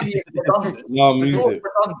 Really is redundant. Loud music.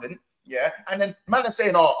 Redundant, yeah. And then man are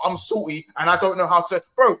saying, "Oh, I'm salty and I don't know how to."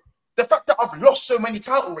 Bro, the fact that I've lost so many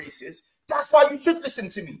title races, that's why you should listen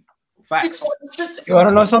to me. Facts. You want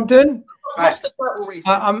to know something? Lost the title races.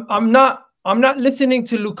 I'm not listening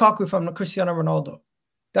to Lukaku if I'm not Cristiano Ronaldo.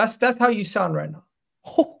 That's how you sound right now.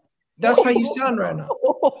 That's how you sound right now.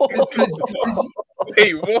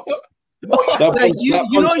 Wait, what? Like, you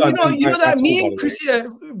know that meme,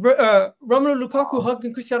 Romelu Lukaku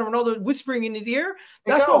hugging Cristiano Ronaldo, whispering in his ear.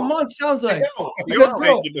 That's what MONTS sounds like. What are you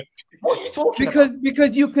talking about?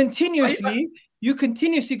 Because you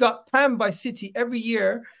continuously got panned by City every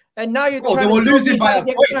year, and now you're. They were losing by a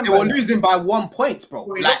point. They were losing by 1 point, bro.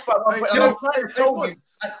 They lost by 1 point.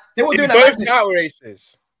 They were doing both title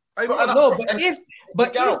races.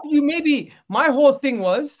 But if you maybe, my whole thing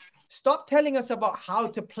was stop telling us about how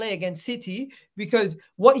to play against City, because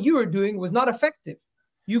what you were doing was not effective.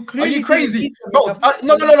 Are you crazy? No,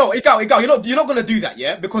 Egal, you're not gonna do that,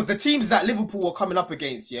 yeah? Because the teams that Liverpool were coming up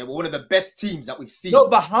against, yeah, were one of the best teams that we've seen. No,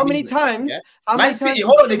 but how many times? Yeah? Man City,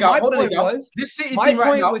 hold on, Egal. This City team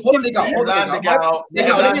right now, hold on, Egal.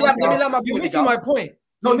 You're missing my point.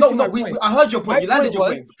 No, I heard your point. You landed your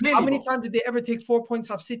point. Clearly, how many times did they ever take 4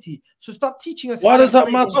 points off City? So stop teaching us. Why does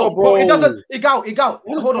that matter, bro? It doesn't. Egal.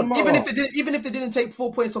 Hold on. Even if they didn't take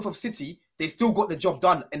 4 points off of City, they still got the job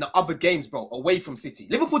done in the other games, bro. Away from City,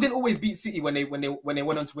 Liverpool didn't always beat City when they went on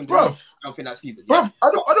to win the league. I don't think that season. Bro,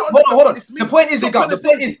 I don't. Hold on. The point is, Egal. The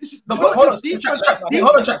point is,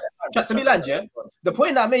 hold on, Tracks. Let me land, yeah. The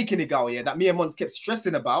point that I'm making, Egal, yeah, that me and MONTS kept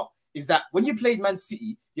stressing about, is that when you played Man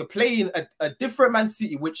City, you're playing a different Man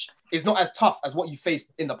City, which is not as tough as what you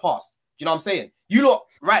faced in the past. Do you know what I'm saying? You lot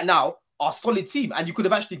right now are a solid team, and you could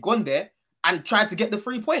have actually gone there and tried to get the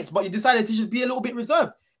 3 points, but you decided to just be a little bit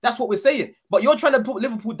reserved. That's what we're saying. But you're trying to put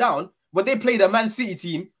Liverpool down when they played a Man City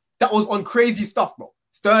team that was on crazy stuff, bro.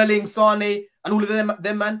 Sterling, Sane, and all of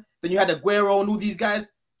them man. Then you had Aguero and all these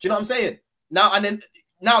guys. Do you know what I'm saying? Now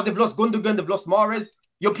they've lost Gundogan, they've lost Mahrez.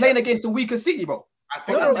 You're playing against a weaker City, bro.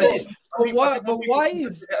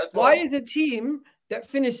 Why is a team that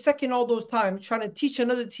finished second all those times trying to teach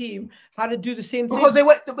another team how to do the same thing? Because they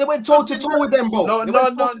went toe to toe with them, bro. No. They're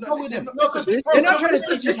not trying to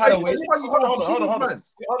teach us how to win.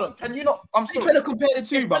 Hold on. Can you not? I'm sorry. Trying to compare the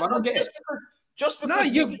two, bro. I don't get it. Just because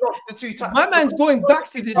you got the 2 times. My man's going back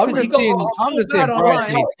to this because he got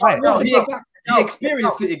he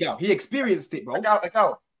experienced it, Egal. He experienced it, bro.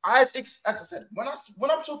 Egal. As I said, when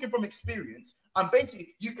I'm talking from experience, and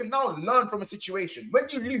basically you can now learn from a situation. When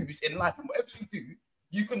you lose in life and whatever you do,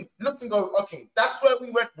 you can look and go, okay, that's where we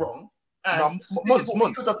went wrong. And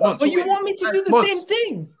MONTS. But you want me to do the same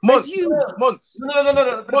thing? MONTS. No.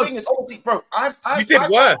 The thing is, obviously, bro, you did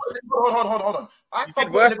worse. Hold on. You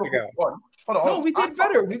did worse, Egal. No, we did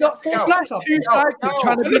better. We got 4 slices off. 2 sides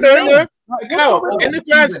trying to be no. In the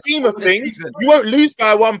grand scheme of things, you won't lose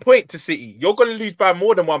by 1 point to City. You're going to lose by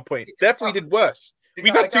more than 1 point. Definitely did worse. We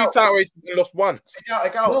had 2 title races and lost once. No,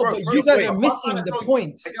 but you guys are missing the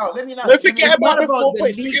point. Don't forget about the 4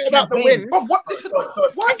 points. Forget about the win.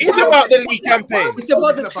 It's about the league campaign. It's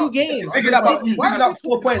about the 2 games. He's picking up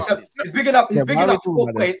 4 points. He's picking up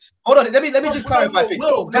 4 points. Hold on, let me just clarify things.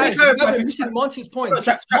 No, guys, you guys are missing Monty's point.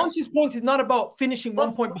 Monty's point is not about finishing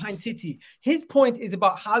 1 point behind City. His point is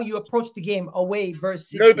about how you approach the game away versus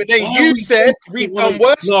City. No, but then you said we've done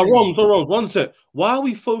worse. No, Rom, 1 sec. Why are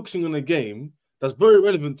we focusing on a game that's very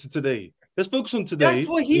relevant to today? Let's focus on today. That's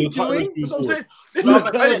what he's doing. That's what I'm saying.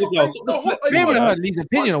 We haven't heard Lee's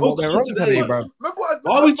opinion on what they're wrong today, bro.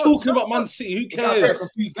 Why are we talking about Man City? Who cares?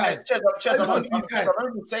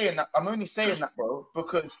 I'm only saying that, bro,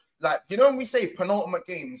 because, like, you know when we say penultimate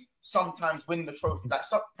games sometimes win the trophy, like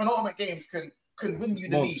penultimate games can win you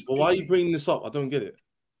the league. But why are you bringing this up? I don't get it.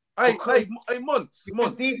 Hey, MONTS.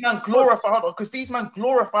 Because these man glorified a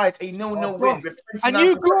 0-0 win with 29. And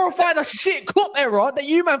you glorified a shit cop error that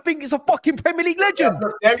you man think is a fucking Premier League legend.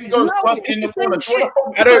 There he goes, in the corner.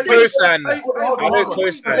 I don't co-sign that. I don't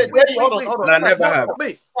co-sign. Hold on. I never have.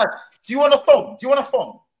 Do you want a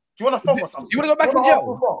phone? Do you want to fuck or something? You want to go back in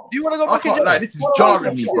jail? Do you want to go back in jail? Like, this is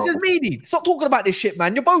jarring me, bro. This is meaty. Stop talking about this shit,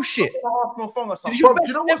 man. You're both shit. Arsenal thong or something. You're Bro,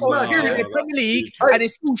 do you know what's mad? in the Premier League, and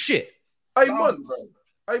it's all shit. Hey, Months.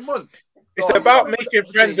 Hey, Months. It's about making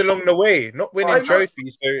friends along the way, not winning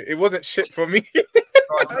trophies. So it wasn't shit for me. Hey,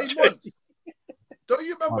 Months. Don't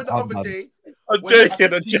you remember the other day? I'm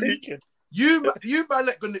joking. You man,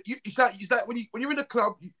 like it's like when you're in the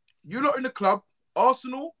club, you're not in the club.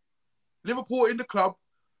 Arsenal, Liverpool in the club,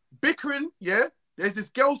 bickering. Yeah, there's this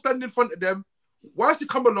girl standing in front of them. Why she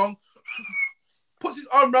come along? Puts his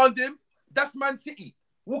arm around him. That's Man City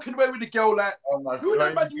walking away with the girl like, who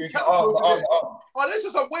that man you chatting to? Oh, this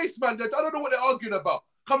is a waste, man. I don't know what they're arguing about.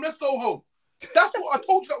 Come, let's go home. That's what I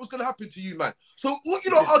told you that was going to happen to you, man. So what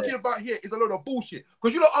you're not arguing about here is a load of bullshit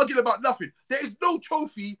because you're not arguing about nothing. There is no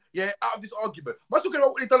trophy, out of this argument. Let's talk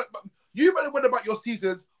about what they've done. You better win about your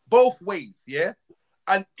seasons both ways, yeah?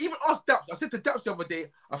 And even us, Daps, I said to Daps the other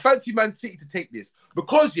day, I fancy Man City to take this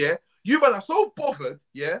because, you man are so bothered,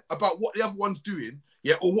 about what the other one's doing,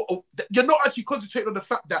 or you're not actually concentrating on the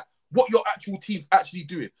fact that what your actual team's actually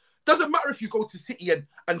doing. Doesn't matter if you go to City and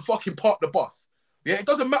fucking park the bus. Yeah, it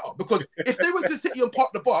doesn't matter because if they went to City and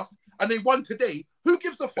parked the bus and they won today, who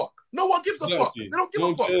gives a fuck? No one gives a fuck. They don't give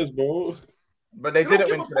a fuck. Cares, bro. But they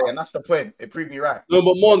didn't win today, and that's the point. It proved me right. No,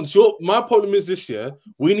 but Mons, my problem is this year.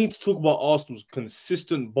 We need to talk about Arsenal's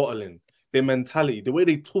consistent bottling, their mentality, the way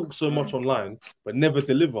they talk so much online but never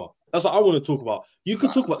deliver. That's what I want to talk about. You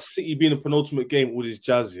could talk about City being a penultimate game, all this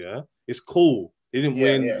jazz, It's cool. They didn't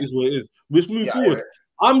win. Is what it is. Let's move forward.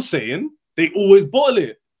 I'm saying they always bottle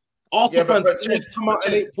it. Arsenal fans come out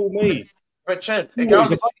in April, May. But Chez, the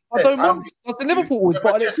Liverpool always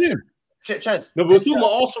bottle it too. Chez. No, we're talking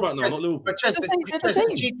about Arsenal right now, not Liverpool. But Chez,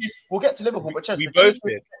 we'll get to Liverpool, but Chez, we both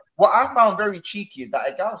did. What I found very cheeky is that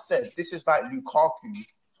Egal said this is like Lukaku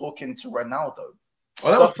talking to Ronaldo.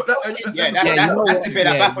 That's the bit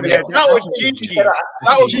that baffled me. That was cheeky.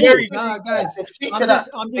 That was very guys.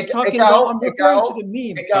 I'm just talking about. I'm referring to the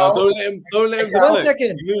meme. Don't let him. 1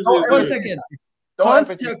 second. 1 second.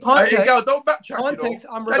 Context. Don't backtrack. Context.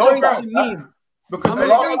 I'm referring to the meme. Because the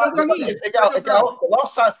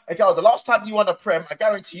last time you won a Prem, I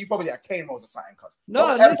guarantee you probably at Kane was a sign, cuz.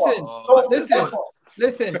 No, listen.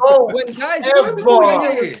 When guys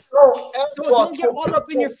don't get all up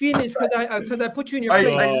in your feelings because I put you in your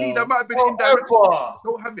place. That might have been indirect.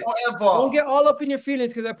 Don't have it. Don't get all up in your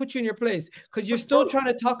feelings because I put you in your place. Because you're still trying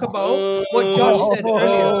to talk about what Josh said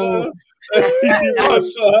earlier.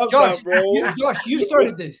 Josh, you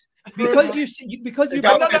started this. Because you listen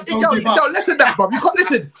that, bro. You can't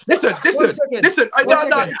listen. Listen. Never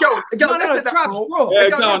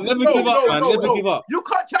give up, man. Never give up. You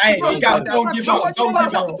can't chat to Josh. Don't give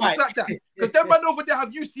up. Like that. Because them man over there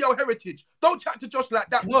have UCL heritage. Don't chat to Josh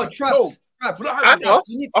like that. No, Trap. And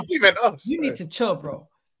us. I think you meant us. You need to chill, bro.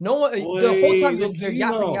 No one, the whole time you're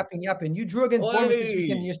yapping. You drew against Bournemouth this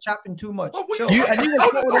weekend and you're chapping too much. Listen,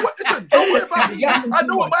 don't worry about me. I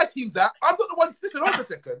know what my team's at. I'm not the one. Listen, hold a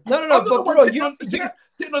second. No, but bro,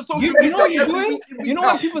 sitting on social media. You know what you're doing? You know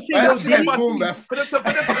when people say you're Diddy?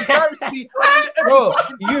 Bro,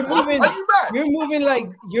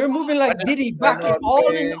 you're moving like Diddy back in all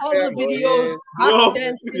the videos.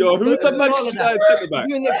 Who's the man who started centre back?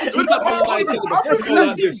 Who's the man who started centre back?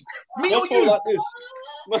 Like this. Me or you? Like this.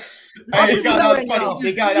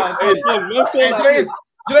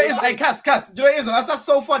 Hey, Cass, that's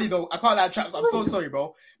so funny though. I can't lie, Traps. I'm so sorry,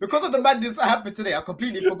 bro. Because of the madness that happened today, I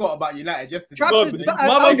completely forgot about United yesterday.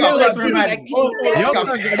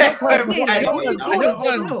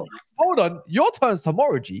 Hold on, your turn's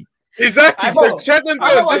tomorrow, G. Exactly. I know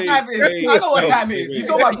what time it is. You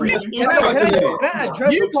saw my bridge. Can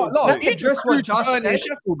we address what Josh said?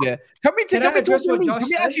 Can we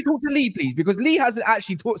actually talk to Lee, please? Because Lee hasn't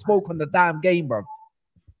actually spoke on the damn game, bro.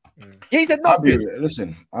 He said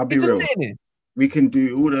nothing. I'll be real. We can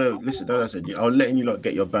do all the as I said, I'll letting you lot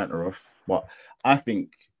get your banter off, but I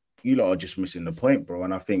think you lot are just missing the point, bro.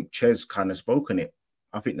 And I think Ches kind of spoke on it.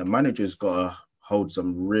 I think the manager's gotta hold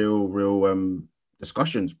some real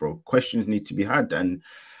discussions, bro. Questions need to be had. And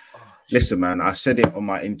listen, man, I said it on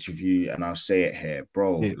my interview and I'll say it here,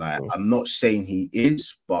 bro. I'm not saying he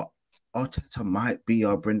is, but Arteta might be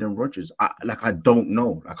our Brendan Rodgers. I don't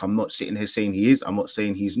know. I'm not sitting here saying he is. I'm not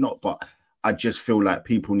saying he's not, but I just feel like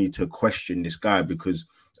people need to question this guy because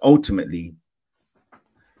ultimately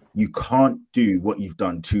you can't do what you've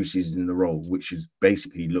done 2 seasons in a row, which is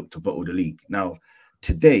basically look to bottle the league. Now,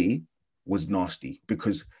 today was nasty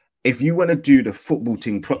because if you want to do the football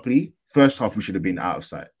thing properly, first half we should have been out of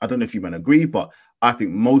sight. I don't know if you might agree, but I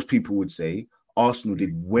think most people would say Arsenal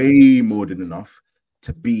did way more than enough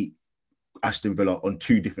to beat Aston Villa on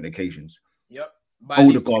 2 different occasions. Yep.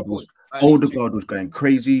 Odegaard was going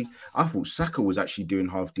crazy. I thought Saka was actually doing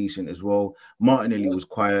half decent as well. Martinelli was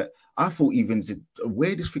quiet. I thought even the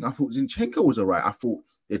weirdest thing, I thought Zinchenko was all right. I thought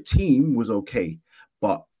the team was okay.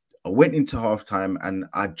 But I went into halftime and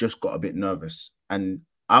I just got a bit nervous. And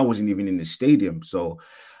I wasn't even in the stadium. So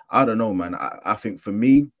I don't know, man. I think for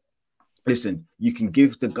me, listen, you can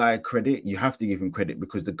give the guy credit. You have to give him credit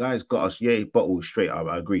because the guy's got us. Yeah, he bottled straight up.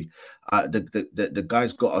 I agree. The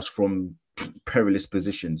guy's got us from perilous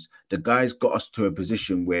positions. The guy's got us to a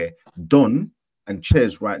position where Don and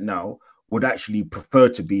Ches right now would actually prefer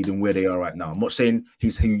to be than where they are right now. I'm not saying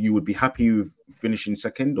you would be happy with finishing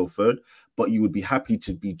second or third, but you would be happy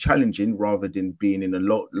to be challenging rather than being in a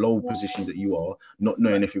low position that you are, not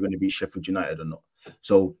knowing if you're going to be Sheffield United or not.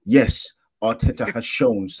 So yes, Arteta has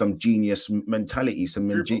shown some genius mentality, some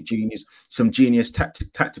genius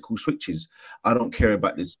tactical switches. I don't care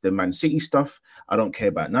about the Man City stuff. I don't care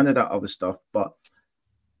about none of that other stuff. But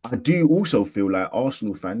I do also feel like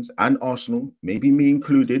Arsenal fans and Arsenal, maybe me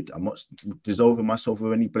included, I'm not dissolving myself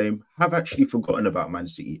of any blame, have actually forgotten about Man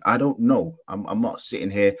City. I don't know. I'm not sitting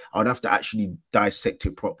here. I'd have to actually dissect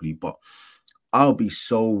it properly. But I'll be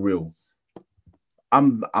so real.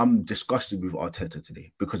 I'm disgusted with Arteta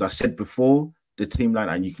today because I said before the team line,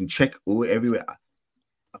 and you can check everywhere.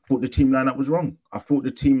 I thought the team lineup was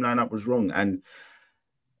wrong. And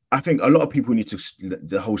I think a lot of people need to,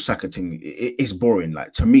 the whole Saka thing, it's boring.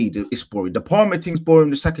 Like, to me, it's boring. The Palmer thing's boring,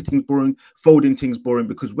 the Saka thing's boring, Foden thing's boring,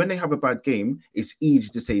 because when they have a bad game, it's easy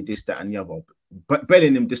to say this, that, and the other. But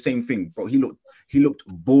Bellingham, the same thing, bro. He looked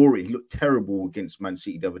boring. He looked terrible against Man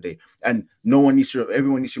City the other day. And everyone needs to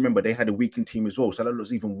remember they had a weakened team as well. So that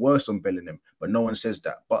looks even worse on Bellingham. But no one says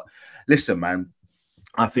that. But listen, man,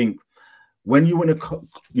 I think when you want to,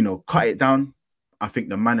 cut it down, I think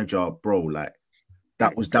the manager, bro, like,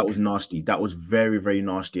 that was nasty. That was very, very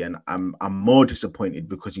nasty. And I'm more disappointed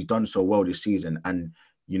because he's done so well this season. And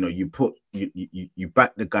you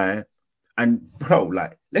back the guy, and bro,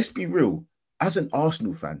 like, let's be real. As an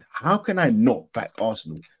Arsenal fan, how can I not back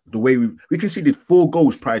Arsenal? The way we conceded 4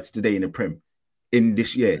 goals prior to today in the Prem in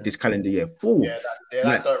this year, this calendar year. 4. Yeah,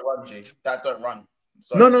 that don't run, G. That don't run.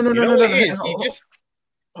 No.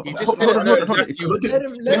 He just didn't know exactly.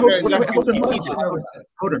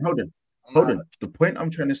 Hold on. The point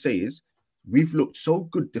I'm trying to say is we've looked so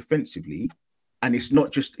good defensively, and it's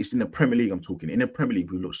not just, it's in the Premier League I'm talking. In the Premier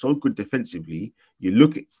League, we look so good defensively. You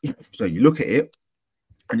look at it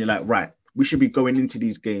and you're like, right, we should be going into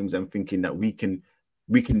these games and thinking that we can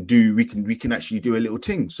actually do a little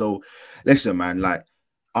thing. So listen, man, like,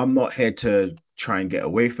 I'm not here to try and get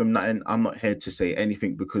away from nothing. I'm not here to say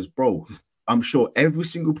anything because, bro, I'm sure every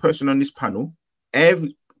single person on this panel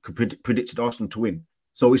predicted Arsenal to win.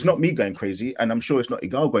 So it's not me going crazy, and I'm sure it's not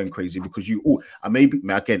Egal going crazy because you all.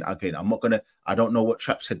 Again. I'm not gonna. I don't know what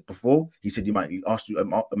Trap said before. He said you might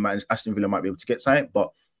Aston Villa might be able to get something,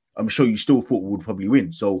 but I'm sure you still thought we would probably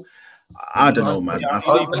win. So I don't know, man. Is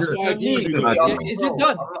it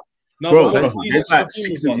done? Bro, there's like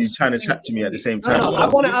 6 of you trying to chat to me at the same time. I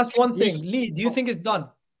want to ask one thing, Lee. Do you think it's done?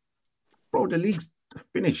 Bro, the league's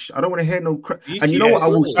finished. I don't want to hear no crap. And you know what I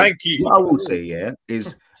will say? What I will say, yeah,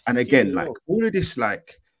 is. And again, like, all of this,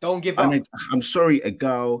 like, don't give up. I'm sorry,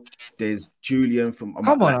 Egal. There's Julian from.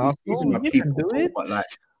 Come on, like, these are my people, but like,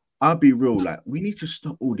 I'll be real. Like, we need to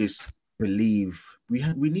stop all this believe. We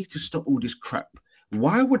need to stop all this crap.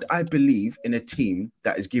 Why would I believe in a team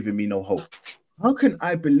that is giving me no hope? How can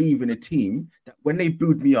I believe in a team that when they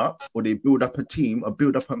build me up or they build up a team or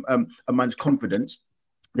build up a man's confidence,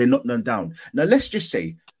 they knock them down? Now, let's just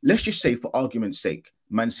say, for argument's sake,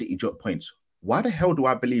 Man City drop points. Why the hell do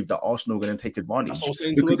I believe that Arsenal are going to take advantage?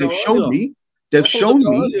 Because they've shown me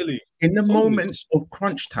in the moments of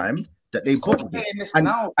crunch time that they've got it.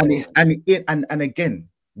 And again,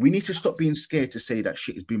 we need to stop being scared to say that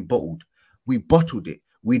shit has been bottled. We bottled it.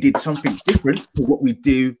 We did something different to what we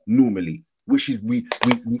do normally, which is we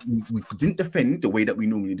didn't defend the way that we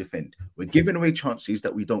normally defend. We're giving away chances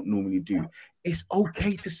that we don't normally do. It's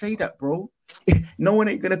okay to say that, bro. No one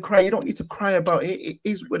ain't gonna cry. You don't need to cry about it. It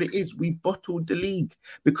is what it is. We bottled the league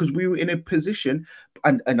because we were in a position.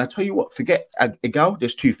 And I tell you what, forget Egal.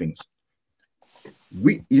 There's 2 things.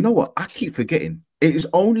 You know what? I keep forgetting. It is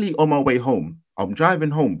only on my way home. I'm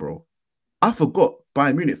driving home, bro. I forgot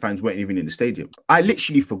Bayern Munich fans weren't even in the stadium. I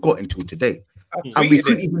literally forgot until today, and we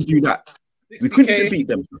couldn't even do that. We couldn't even beat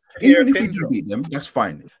them. Even if we do beat them, that's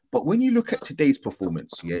fine. But when you look at today's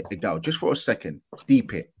performance, yeah, Egal, just for a second,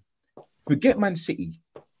 deep it. Forget Man City.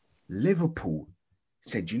 Liverpool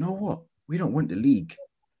said, you know what? We don't want the league.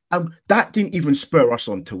 That didn't even spur us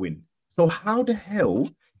on to win. So how the hell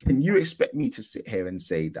can you expect me to sit here and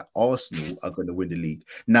say that Arsenal are going to win the league?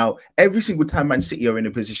 Now, every single time Man City are in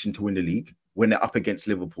a position to win the league, when they're up against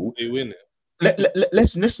Liverpool, they win it.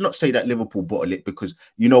 Let's not say that Liverpool bottle it, because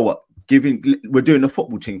you know what? We're doing the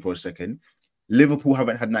football thing for a second. Liverpool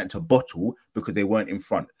haven't had nothing to bottle because they weren't in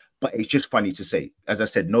front. But it's just funny to say. As I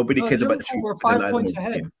said, nobody cares about the truth. We're 5 points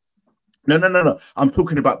ahead. No. I'm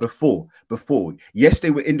talking about before. Yes,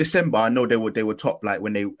 they were in December. I know they were top, like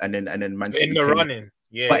when they and then Man City in the running.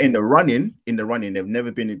 Yeah. But in the running, they've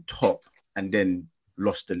never been in top and then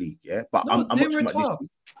lost the league. Yeah. But I'm not talking about this season.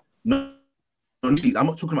 No, I'm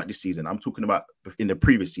not talking about this season. I'm talking about in the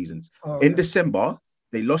previous seasons. In December,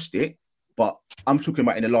 they lost it. But I'm talking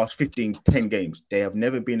about in the last 10 games. They have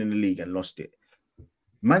never been in the league and lost it.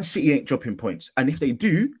 Man City ain't dropping points. And if they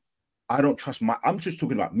do, I don't trust I'm just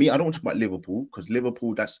talking about me. I don't want to talk about Liverpool, because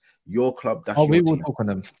Liverpool, that's your club. That's your we will team. talk on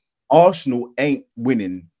them. Arsenal ain't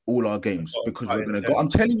winning all our games because we're going to go. I'm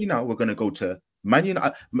telling you now, we're going to go to Man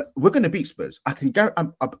United. We're going to beat Spurs. I can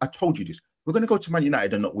guarantee. I told you this. We're going to go to Man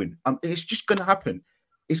United and not win. It's just going to happen.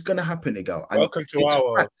 It's going to happen, Egal. Welcome to our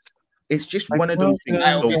world. It's just one of those things.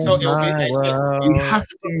 We have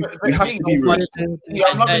to be real.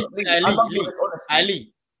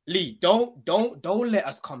 Lee, don't let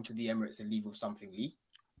us come to the Emirates and leave with something, Lee.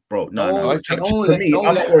 Bro, no. For me,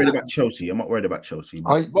 I'm not worried about Chelsea. I'm not worried about Chelsea.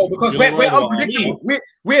 Bro, because we're unpredictable.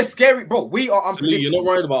 We're scary, bro. We are unpredictable. Lee, you're not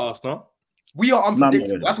worried about us, no? We are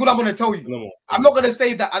unpredictable. That's what I'm going to tell you. No. I'm not going to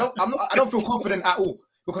say that. I don't feel confident at all,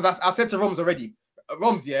 because I said to Roms already.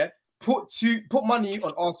 Roms, yeah, put money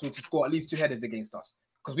on Arsenal to score at least 2 headers against us,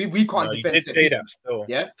 because we can't defend. You did say that still.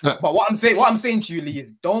 Yeah, but what I'm saying to you, Lee,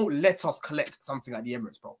 is don't let us collect something at the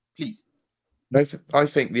Emirates, bro. Please. I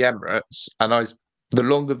think the Emirates, and the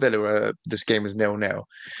longer Villa this game was 0-0.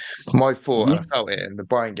 My thought, and I felt it in the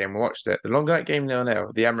Bayern game. I watched it. The longer that game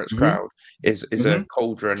 0-0, the Emirates crowd is a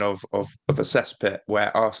cauldron of a cesspit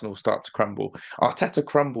where Arsenal start to crumble. Arteta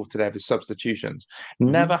crumbled today with his substitutions.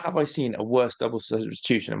 Never have I seen a worse double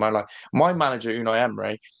substitution in my life. My manager Unai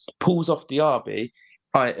Emery pulls off the RB.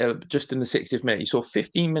 Just in the 60th minute, you saw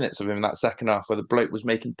 15 minutes of him in that second half where the bloke was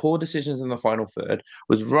making poor decisions in the final third,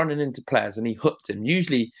 was running into players, and he hooked him.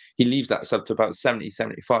 Usually he leaves that sub to about 70,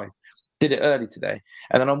 75. Did it early today.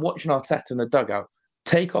 And then I'm watching Arteta in the dugout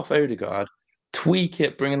take off Odegaard, tweak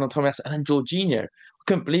it, bring in on Thomas, and then Jorginho. I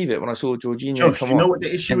couldn't believe it when I saw Jorginho. Josh, you know what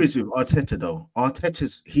the issue is with Arteta, though?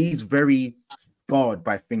 He's very scarred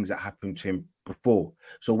by things that happened to him before.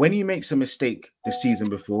 So when he makes a mistake the season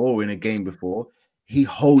before or in a game before, he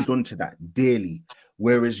holds on to that dearly.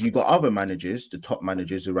 Whereas you got other managers, the top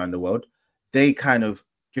managers around the world, they kind of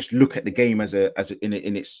just look at the game as in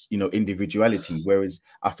its individuality. Whereas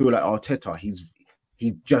I feel like Arteta,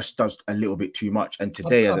 he just does a little bit too much. And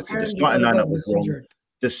today, as I said, the starting lineup was wrong,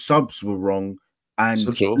 the subs were wrong. And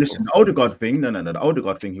listen, the Odegaard thing, the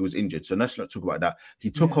Odegaard thing, he was injured. So let's not talk about that. He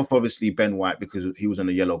took off obviously Ben White because he was on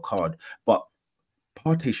a yellow card. But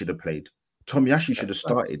Partey should have played. Tomiyasu should have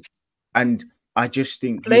started. And I just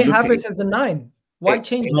think play Havertz as the 9. Why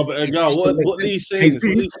change it? No, but what Lee's saying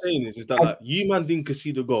is that like, you man didn't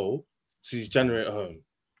concede a goal since January at home.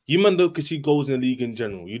 You man don't concede goals in the league in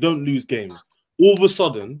general. You don't lose games. All of a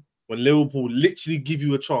sudden, when Liverpool literally give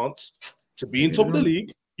you a chance to be in top of the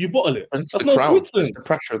league, you bottle it. That's the crowd. It's the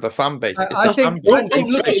pressure of the fan base. I think don't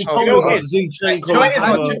look at Zinchenko.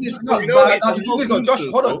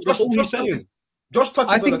 Josh touches.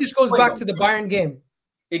 I think this goes back to the Bayern game.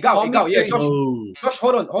 Egal, yeah. Josh,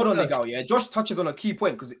 hold on, Egal, yeah. Josh touches on a key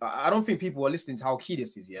point, because I don't think people are listening to how key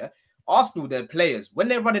this is, yeah. Arsenal, their players, when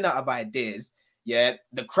they're running out of ideas, yeah,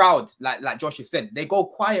 the crowd, like Josh has said, they go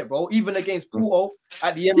quiet, bro. Even against Porto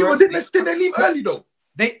at the Emirates. Did they leave early though?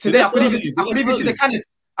 Today I could even see the cannon.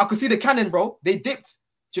 I could see the cannon, bro. They dipped.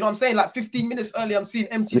 Do you know what I'm saying? Like 15 minutes early, I'm seeing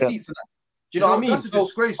empty seats and that. Do you know what I mean? That's a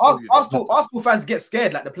disgrace. Arsenal fans get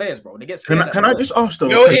scared like the players, bro. They get scared. Can I just ask though?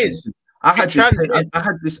 No, it is. I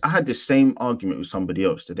had this same argument with somebody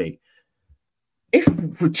else today. If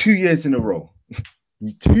for 2 years in a row,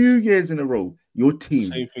 your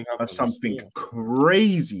team does something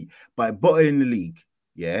crazy by bottling the league,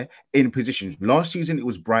 in positions. Last season it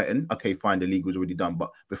was Brighton. Okay, fine, the league was already done.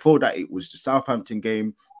 But before that, it was the Southampton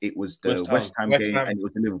game, it was the West Ham game, and it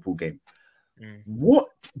was the Liverpool game. What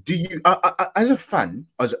do you, as a fan,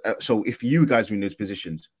 so if you guys were in those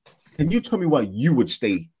positions, can you tell me why you would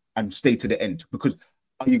stay to the end? Because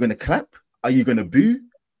are you going to clap? Are you going to boo?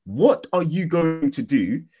 What are you going to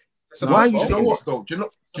do? Why are you saying what though? Do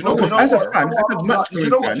you know what? As a fan, as a match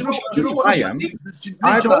fan, I am.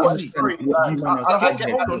 I don't understand what you man are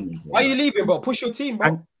saying. Why are you leaving, bro? Push your team,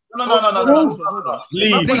 bro. No.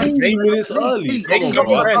 Leave 15 minutes early.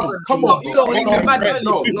 Come on.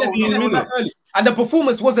 And the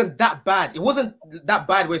performance wasn't that bad. It wasn't that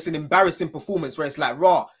bad where it's an embarrassing performance where it's like,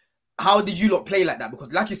 raw. How did you lot play like that?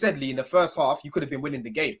 Because like you said, Lee, in the first half, you could have been winning the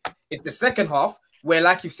game. It's the second half where,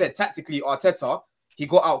 like you've said, tactically, Arteta, he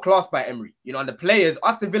got outclassed by Emery. You know, and the players,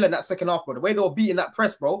 Aston Villa in that second half, bro, the way they were beating that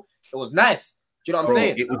press, bro, it was nice. Do you know what I'm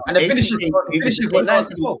saying? And the finishes were nice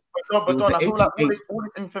as well. But Don, I feel like all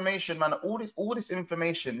this information, man, all this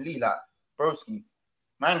information, Lee, like, broski,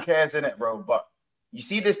 man cares in it, bro. But you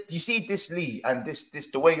see this Lee, and this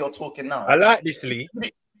the way you're talking now. I like this Lee.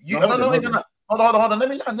 Hold on. Let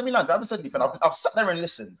me land. I haven't said anything. I've sat there and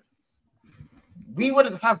listened. You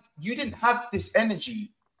didn't have this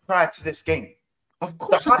energy prior to this game. Of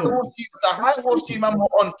course, the high horse you man were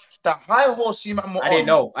on.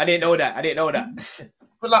 I didn't know that.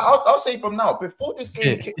 But like, I'll say from now, before this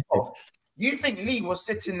game kicked off, you think Lee was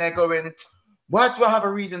sitting there going, "Why do I have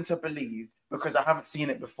a reason to believe? Because I haven't seen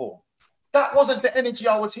it before." That wasn't the energy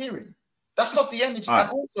I was hearing. That's not the energy. And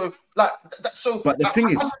also, like, so. But the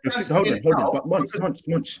thing is, hold on. But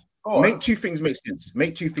Munch, make two things make sense.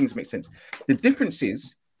 The difference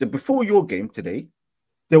is that before your game today,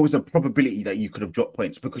 there was a probability that you could have dropped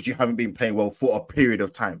points because you haven't been playing well for a period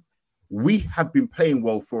of time. We have been playing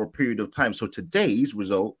well for a period of time. So today's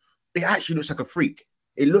result, it actually looks like a freak.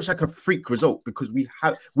 It looks like a freak result because we've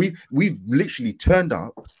literally turned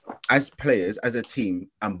up as players, as a team,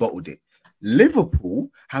 and bottled it. Liverpool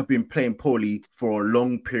have been playing poorly for a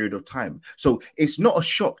long period of time. So it's not a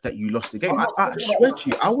shock that you lost the game. I swear to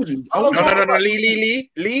you, I wasn't. No, Lee.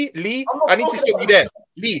 I need to stop you there.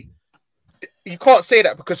 Lee, you can't say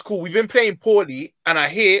that because, cool, we've been playing poorly, and I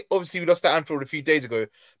hear, obviously, we lost at Anfield a few days ago,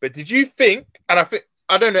 but did you think, and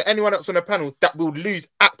I don't know anyone else on the panel, that we'll lose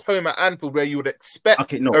at home at Anfield where you would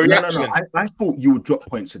expect no. I thought you would drop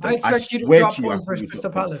points today. I expect you to drop points versus Crystal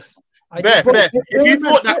Palace. If you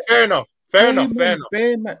thought that, fair enough.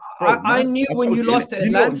 I knew when you lost at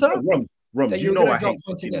Atlanta. Rom, you know I hate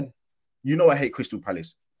again. You know I hate Crystal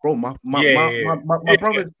Palace, bro. My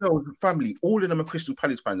brother's family, all of them are Crystal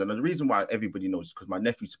Palace fans, and the reason why everybody knows is because my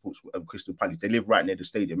nephew supports Crystal Palace. They live right near the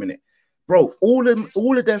stadium, innit? Bro, all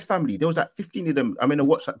of their family, there was like 15 of them. I'm in a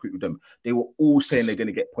WhatsApp group with them. They were all saying they're going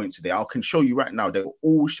to get points today. I can show you right now. They were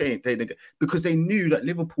all saying because they knew that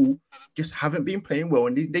Liverpool just haven't been playing well,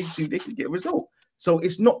 and they could get a result. So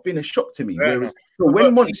it's not been a shock to me. Whereas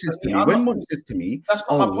when Monty says to me, that's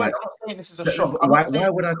not my point. I'm not saying this is a shock. Why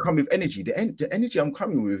would I come with energy? The energy I'm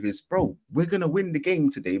coming with is, bro, we're gonna win the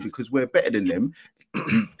game today because we're better than them.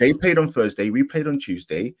 They played on Thursday, we played on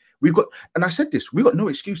Tuesday. And I said this, we got no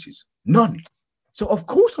excuses, none. So of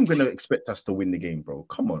course I'm gonna expect us to win the game, bro.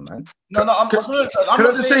 Come on, man. Can I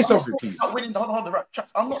just say something, please?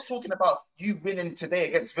 I'm not talking about you winning today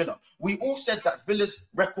against Villa. We all said that Villa's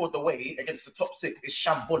record away against the top six is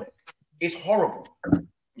shambolic. It's horrible.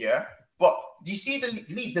 Yeah. But do you see the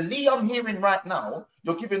league I'm hearing right now?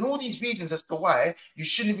 You're giving all these reasons as to why you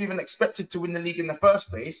shouldn't have even expected to win the league in the first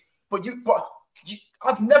place.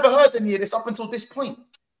 I've never heard any of this up until this point.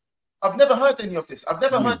 I've never heard any of this. I've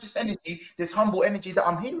never heard this energy, this humble energy that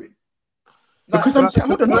I'm hearing. Like, because the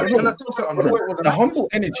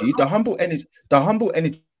humble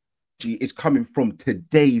energy is coming from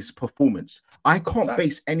today's performance. I can't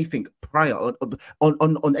base anything prior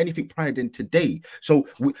on anything prior than today. So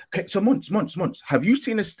months. Have you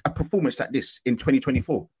seen a performance like this in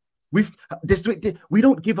 2024? We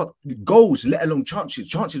don't give up goals, let alone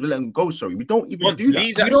chances, let alone goals. Sorry, we don't even do that.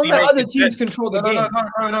 We don't let other teams control the game.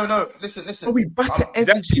 No. Listen. Oh, we batter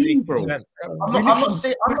every team, bro. I'm not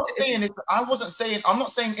saying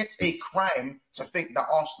it's a crime to think that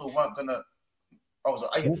Arsenal weren't gonna. I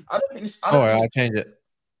don't think this. I'll change it.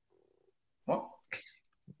 What?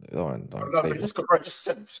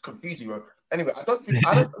 Just confuse me, bro. Anyway, I don't think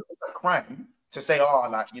it's a crime to say,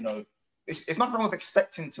 it's nothing wrong with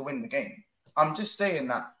expecting to win the game. I'm just saying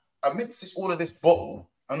that amidst all of this bottle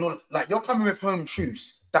and all, like, you're coming with home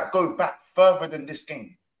truths that go back further than this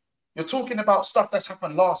game. You're talking about stuff that's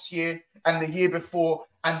happened last year and the year before,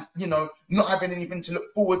 and not having anything to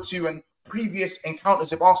look forward to, and previous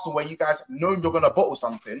encounters with Arsenal where you guys have known you're going to bottle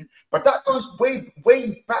something, but that goes way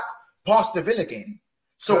back past the Villa game.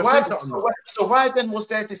 So why then was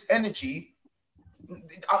there this energy?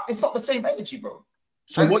 It's not the same energy, bro.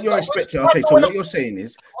 So what you're expecting? Okay, so what you're saying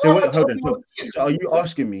is, hold on. So are you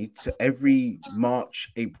asking me to every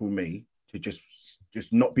March, April, May to just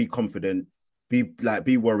not be confident,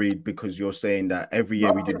 be worried because you're saying that every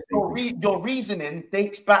year we do the same thing? Your reasoning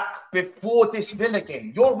dates back before this Villa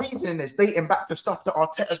game. Your reasoning is dating back to stuff that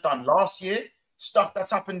Arteta's done last year, stuff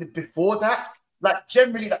that's happened before that. Like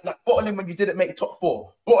generally, like bottling when you didn't make top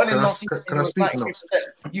 4, bottling last season when you was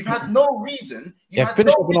 93%. You've had no reason.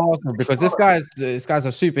 Finish up on Arsenal because this guy's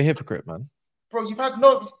a super hypocrite, man. Bro, you've had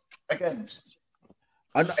no again.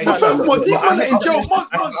 I'm gonna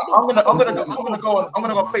go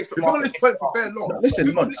on Facebook.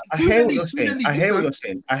 Listen, Mons, I hear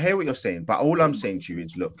what you're saying. But all I'm saying to you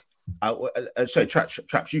is, look, sorry,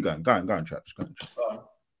 Traps, you go on, Traps.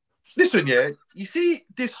 Listen, yeah, you see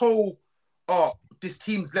this whole, this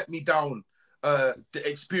team's let me down. The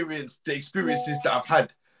experiences that I've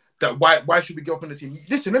had. That why should we give up on the team?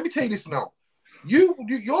 Listen, let me tell you this now.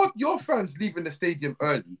 Your fans leaving the stadium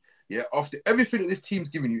early. Yeah, after everything that this team's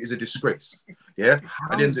giving you is a disgrace. Yeah,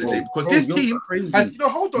 at the end of the day, because this team has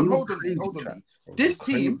hold on. This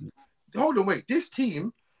team, This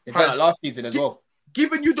team has last season as well,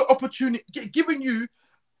 given you the opportunity, giving you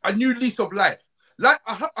a new lease of life. Like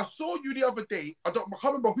I saw you the other day. I can't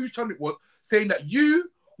remember whose channel it was, saying that you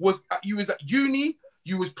was at uni,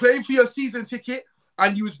 you was playing for your season ticket,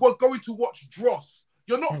 and you was going to watch Dross.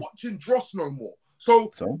 You're not watching Dross no more.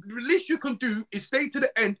 So the least you can do is stay to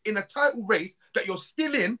the end in a title race that you're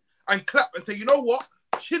still in and clap and say, you know what?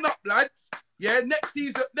 Chin up, lads. Yeah, next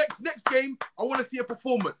season, next game, I want to see a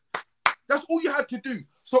performance. That's all you had to do.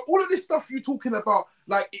 So all of this stuff you're talking about,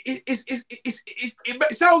 like,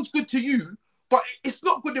 it sounds good to you, but it's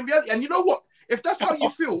not good in reality. And you know what? If that's how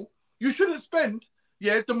you feel, you shouldn't spend,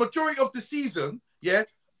 the majority of the season,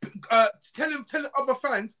 telling other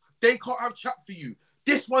fans they can't have chat for you.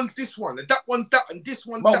 This one's this one, and that one's that, and this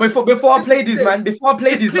one's that. Before I play this, man,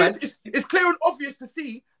 it's clear and obvious to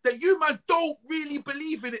see that you, man, don't really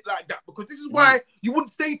believe in it like that, because this is why you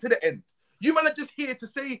wouldn't stay to the end. You, man, are just here to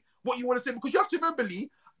say what you want to say, because you have to remember, Lee,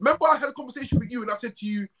 I had a conversation with you, and I said to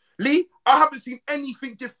you, Lee, I haven't seen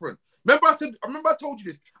anything different. Remember I told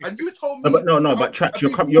you this, and you told me. But Traps,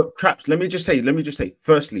 you're Traps. Let me just say.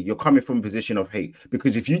 Firstly, you're coming from a position of hate,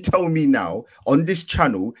 because if you tell me now on this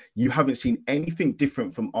channel you haven't seen anything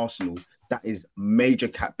different from Arsenal, that is major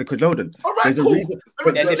cap. Because hold on, all right, cool.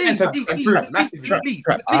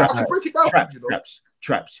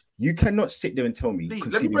 Traps. You cannot sit there and tell me.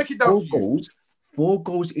 Let me break it down for you. 4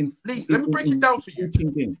 goals in. Lee, let me break it down for you.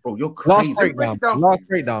 Games, bro, you're crazy. Last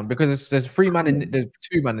breakdown, because there's 3 man in, there's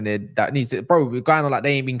 2 man in there that needs to, bro. We're going on like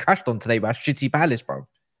they ain't been crashed on today by Shitty Palace, bro.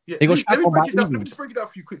 Yeah, let me just break it down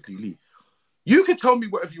for you quickly, Lee. You can tell me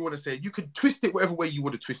whatever you want to say. You can twist it whatever way you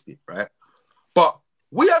want to twist it, right? But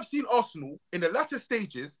we have seen Arsenal in the latter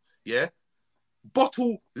stages,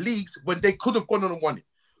 bottle leagues when they could have gone on and won it.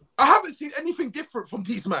 I haven't seen anything different from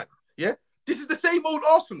these man. Yeah, this is the same old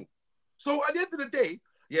Arsenal. So at the end of the day,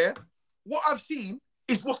 what I've seen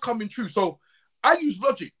is what's coming true. So I use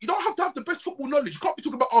logic. You don't have to have the best football knowledge. You can't be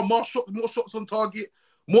talking about more shots on target,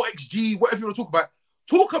 more XG, whatever you want to talk about.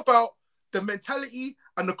 Talk about the mentality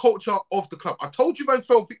and the culture of the club. I told you, man,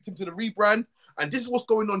 fell victim to the rebrand, and this is what's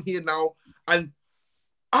going on here now. And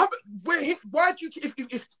why do you,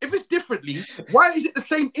 if it's differently, why is it the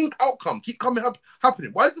same outcome keep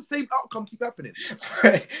happening? Why does the same outcome keep happening?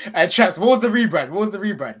 And Traps, what was the rebrand?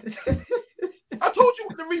 I told you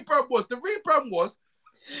what the rebrand was. The rebrand was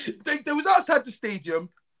they was outside the stadium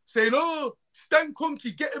saying, "Oh, Stan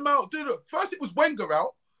Kroenke, get him out." First it was Wenger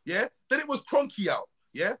out, then it was Kroenke out,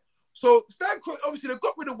 So Stan Kroenke, obviously they've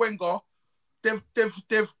got rid of Wenger. They've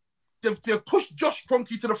pushed Josh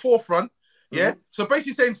Kroenke to the forefront. So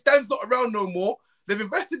basically saying Stan's not around no more. They've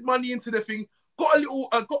invested money into the thing, got a little,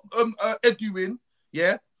 Edu in,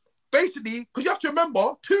 Basically, because you have to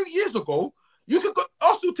remember, 2 years ago, you could get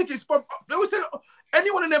Arsenal tickets. They were saying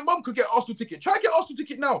anyone and their mum could get Arsenal ticket. Try to get Arsenal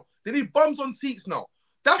ticket now. They need bums on seats now.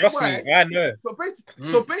 That's why. I know.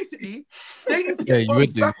 So basically, they need to get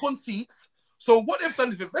bums back on seats. So what they've done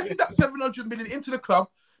is they've invested that 700 million into the club.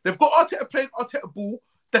 They've got Arteta playing Arteta ball.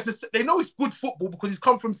 They know it's good football because he's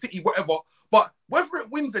come from City, whatever. But whether it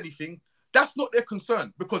wins anything, that's not their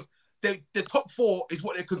concern, because the top 4 is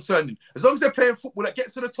what they're concerned in. As long as they're playing football that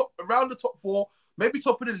gets to the top, around the top 4, maybe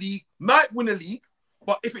top of the league, might win a league.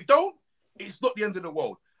 But if it don't, it's not the end of the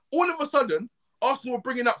world. All of a sudden, Arsenal are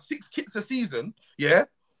bringing out 6 kits a season,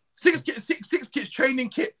 6 kits, training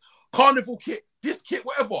kit, carnival kit, this kit,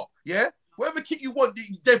 whatever, Whatever kit you want,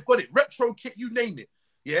 they've got it. Retro kit, you name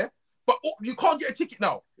it, But you can't get a ticket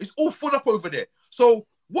now. It's all full up over there. So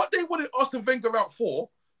what they wanted Arsene Wenger out for,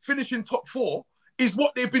 finishing top 4, is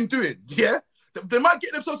what they've been doing, They might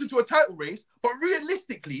get themselves into a title race, but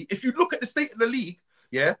realistically, if you look at the state of the league,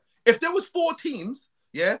 if there was 4 teams,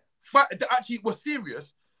 that actually were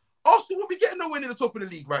serious, Arsenal would be getting nowhere near the top of the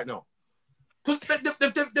league right now. Because they've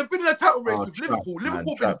been in a title race with Liverpool.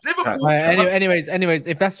 Anyways,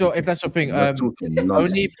 if that's your thing,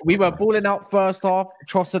 only we were balling out first half.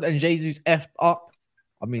 Trossard and Jesus effed up.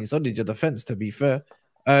 I mean, so did your defense, to be fair.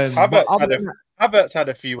 Havertz had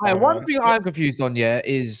a few. One thing I'm confused on,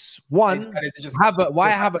 is one,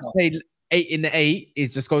 why Havertz played 8 in the 8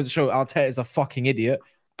 is just goes to show Arteta is a fucking idiot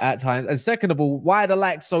at times. And second of all, why are the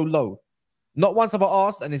likes so low? Not once have I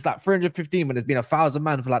asked, and it's like 315 when there's been 1,000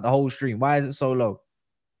 man for like the whole stream. Why is it so low?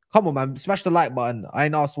 Come on, man, smash the like button. I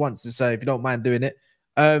ain't asked once to say if you don't mind doing it.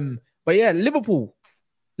 But yeah, Liverpool.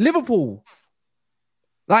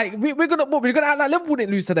 Like we're gonna act like Liverpool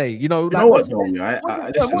didn't lose today. You know, like listen, I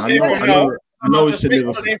know it's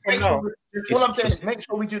Liverpool. All I'm saying is make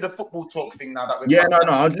sure we do the football talk thing now. That I'm being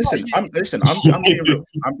real.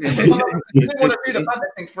 I'm being real. We don't want to do the bad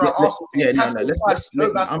thing for our Arsenal.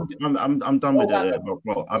 I'm done with it, bro.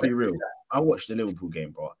 I'll be real. I watched the Liverpool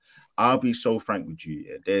game, bro. I'll be so frank with you.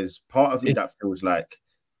 Yeah. There's part of me that feels like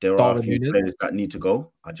there are a few players that need to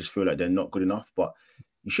go. I just feel like they're not good enough. But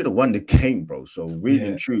you should have won the game, bro. So really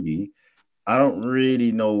and truly, I don't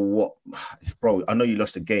really know what, bro. I know you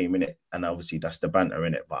lost the game, innit? And obviously that's the banter,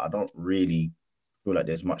 innit? But I don't really feel like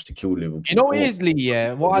there's much to kill Liverpool. You know, Isley,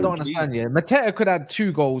 what I don't understand, Mateta could have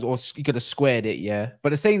 2 goals or he could have squared it, But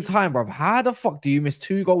at the same time, bro, how the fuck do you miss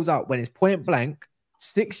 2 goals out when it's point blank,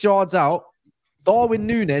 6 yards out, Darwin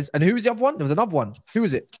Nunes, and who was the other one? There was another one. Who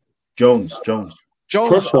was it? Jones.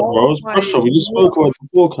 Pressure, bro. It's pressure. We just spoke about it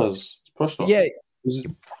before, cuz it's pressure. Yeah.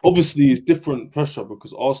 Obviously, it's different pressure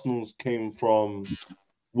because Arsenal's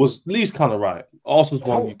was at least kind of right. Arsenal's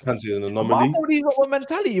one you can see an anomaly. I thought these were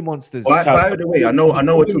mentality monsters. By the way, I know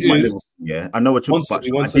we're talking about Liverpool. Yeah, I know we're talking about.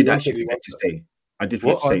 I did actually forget to say. I did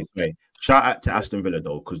forget to say today. Shout out to Aston Villa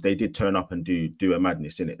though, because they did turn up and do a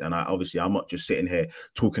madness in it. And I'm not just sitting here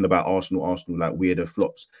talking about Arsenal like weirder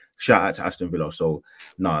flops. Shout out to Aston Villa. So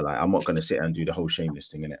I'm not gonna sit and do the whole shameless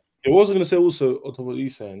thing in it. I was going to say also, on top of what you're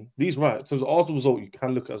saying, these right. So the Arsenal result you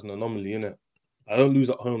can look at as an anomaly, innit? I don't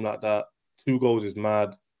lose at home like that. 2 goals is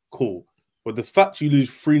mad, cool. But the fact you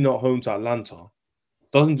lose 3-0 at home to Atlanta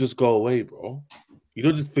doesn't just go away, bro. You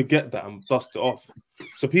don't just forget that and dust it off.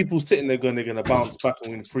 So people sitting there going, they're going to bounce back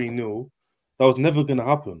and win 3-0. That was never going to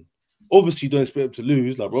happen. Obviously, you don't expect them to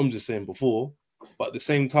lose, like Roms was saying before. But at the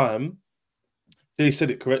same time, they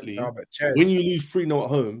said it correctly. When you lose 3-0 at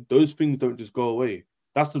home, those things don't just go away.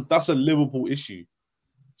 That's a Liverpool issue.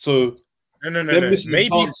 So no. Maybe no. This is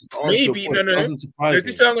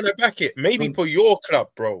how I'm gonna back it. Maybe for your club,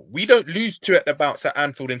 bro. We don't lose 2 at the bounce at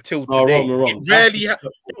Anfield until today. It rarely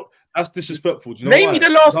happens. That's disrespectful. Do you know maybe the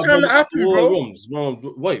last time that happened, bro.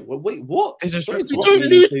 Wait, what? We don't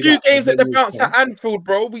lose 2 games at the bounce at Anfield,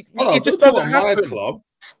 bro. It just doesn't happen.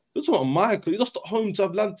 That's not my club. You lost at home to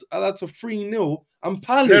Atlanta 3-0 and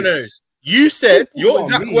Palace. No. You said your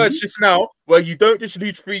exact words just now, where you don't just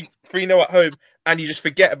lose 3-0 at home and you just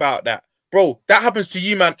forget about that. Bro, that happens to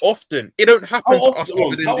you, man, often. It don't happen to us.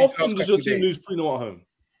 How often does your team lose 3-0 at home?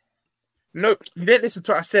 No, you didn't listen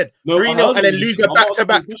to what I said. 3-0 and then lose a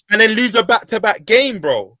back-to-back and then lose a back-to-back game,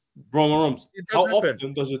 bro. Roms. How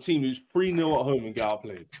often does your team lose 3-0 at home and get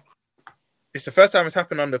outplayed? It's the first time it's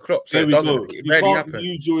happened under Klopp, so there we go. It you can't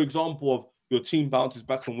use your example of your team bounces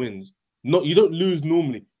back and wins. You don't lose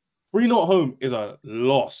normally. 3-0 at home is a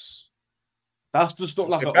loss. That's just not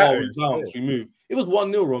like we move. It was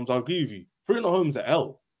 1-0, Roms, I agree with you. 3-0 at home is an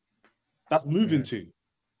L. That's moving to.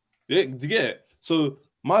 Yeah. So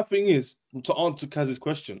my thing is, to answer Kaz's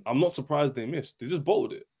question, I'm not surprised they missed. They just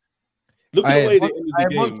bottled it. Look at the way they ended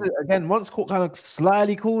the game. Once kind of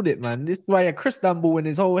slyly called it, man. This is why Chris Dumble in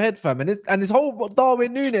his whole head, fam. And this whole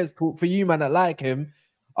Darwin Nunes talk for you, man, that like him.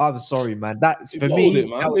 I'm sorry, man. That's for me. They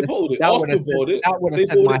bottled it. That would have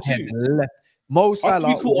sent my head left. Mo Salah.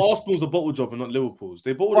 You call Arsenal's a bottle job and not Liverpool's.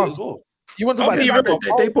 They bottled it as well. You want to talk about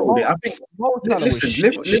they bottled it. I think.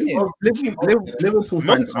 Liverpool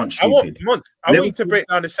fans aren't stupid. I want you to break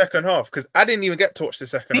down the second half because I didn't even get to watch the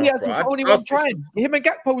second half. He was the only one trying. Him and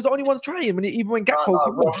Gakpo was the only ones trying. Even when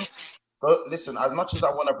Gakpo. But listen, as much as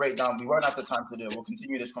I want to break down, we won't have the time to do it. We'll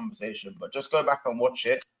continue this conversation, but just go back and watch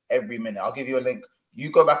it every minute. I'll give you a link. You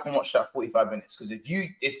go back and watch that 45 minutes because if you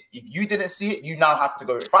didn't see it, you now have to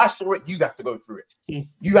go. If I saw it, you have to go through it.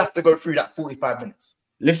 You have to go through that 45 minutes.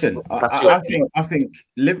 Listen, I think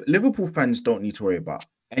Liverpool fans don't need to worry about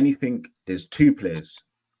anything. There's 2 players.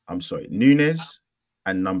 I'm sorry, Nunes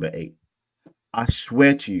and number 8. I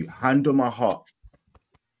swear to you, hand on my heart.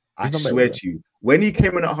 I swear to you, When he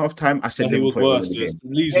came in at halftime, I said he was Liverpool worse. winning the game.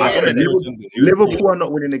 Leeds I were said Liverpool are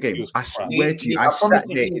not winning the game. was I crap. swear to you, I sat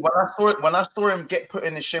there. When I saw him get put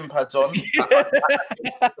in his shin pads on,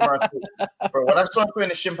 bro. When I saw him putting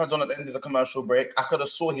his shin pads on at the end of the commercial break, I could have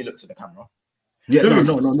saw he looked at the camera. Yeah,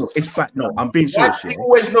 no. It's back. No, I'm being Why serious. do you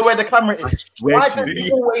always know where the camera is? Why do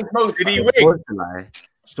you always know? Did he win?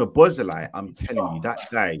 So Szbozo, I'm telling you, that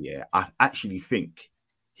guy, yeah, I actually think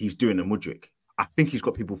he's doing a Mudryk. I think he's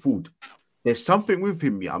got people fooled. There's something with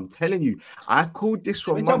him, yeah. I'm telling you. I called this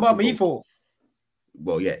one. What are you talking about me for?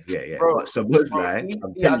 Well, yeah. Bro, But Szbozo,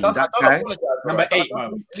 I'm telling you, that guy. Number 8,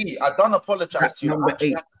 man. Lee, I don't apologize to you. Number 8.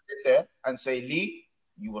 I have to sit there and say, Lee,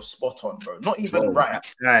 you were spot on, bro. Not even right.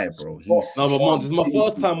 That guy, bro. No, but man, this is my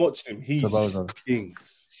first time watching him. He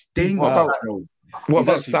stinks. What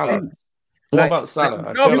about Salah? What about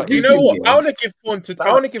Salah? No, you know what? I want to give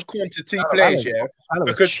corn to two players, yeah,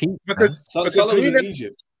 because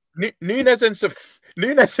Nunes and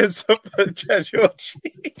Nunes and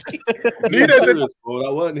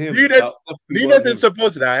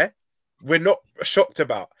Szbozo, we're not shocked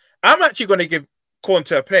about. I'm actually going to give corn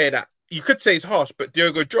to a player that you could say is harsh, but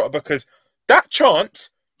Diogo Jota, because that chance,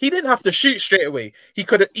 he didn't have to shoot straight away. He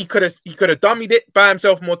could have dummied it, buy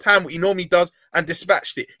himself more time, what he normally does, and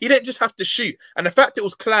dispatched it. He didn't just have to shoot. And the fact it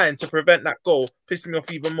was Klein to prevent that goal pissed me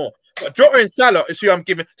off even more. But Jota and Salah is who I'm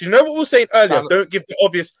giving. Do you know what we were saying earlier? Don't give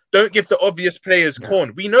the obvious players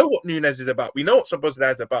corn. We know what Nunes is about. We know what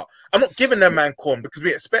Szbozo is about. I'm not giving that man corn because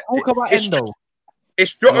we expect it. Talk about Endo.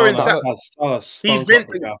 It's Jota and Salah. He's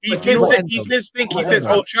been stinky since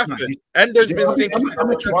Old Trafford. Endo's been stinky.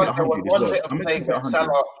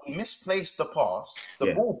 Salah misplaced the pass.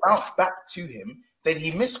 The ball bounced back to him. Then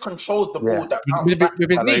he miscontrolled the ball that bounced back.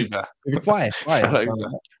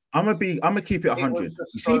 I'm gonna keep it 100.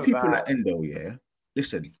 You see people like Endo, yeah.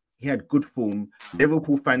 Listen, he had good form.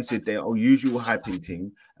 Liverpool fancied their usual hyping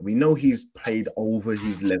thing, and we know he's played over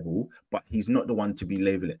his level, but he's not the one to be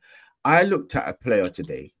labeled. I looked at a player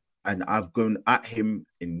today, and I've gone at him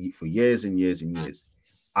for years and years and years.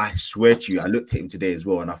 I swear to you, I looked at him today as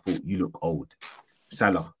well, and I thought, you look old.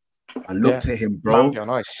 Salah. I looked at him, bro.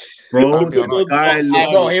 Bro, the guy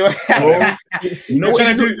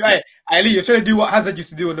you're trying to do what Hazard used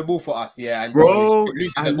to do on the ball for us, yeah. And bro,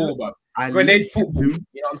 losing the ball, bro. Grenade football. You know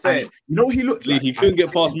what I'm saying? You know he looked like he couldn't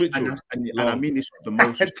get past Mitchell. And I mean this with the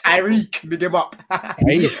most. Tyreek, big him up. I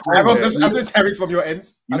said Tyreek from your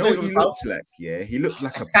ends. You know what he looked like? Yeah, he looked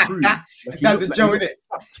like a prude. That's a Joe, innit?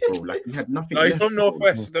 Bro, like he had nothing. No, he's from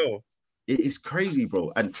Northwest, though. It is crazy,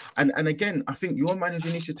 bro. And again, I think your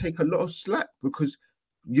manager needs to take a lot of slack because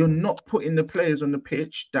you're not putting the players on the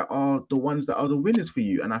pitch that are the ones that are the winners for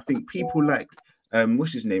you. And I think people like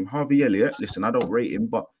what's his name, Harvey Elliott. Listen, I don't rate him,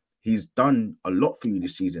 but he's done a lot for you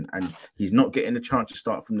this season, and he's not getting a chance to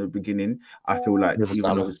start from the beginning. I feel like even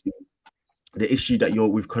obviously the issue that you're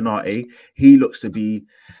with Konate, he looks to be,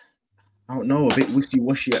 I don't know, a bit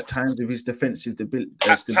wishy-washy at times with his defensive stability.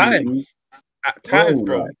 At times,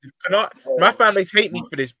 bro. My fan base hate me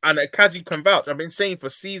for this, and Kaji can vouch. I've been saying for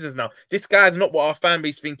seasons now, this guy's not what our fan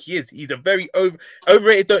base think he is. He's a very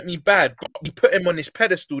overrated. Don't mean bad, but you put him on this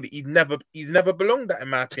pedestal that he's never belonged at, in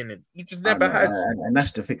my opinion. He just never has. And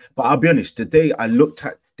that's the thing. But I'll be honest. Today I looked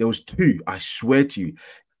at, there was two. I swear to you,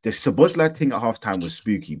 the Szbozo thing at halftime was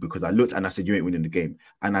spooky because I looked and I said, you ain't winning the game.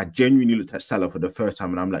 And I genuinely looked at Salah for the first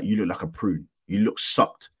time, and I'm like, you look like a prune. You look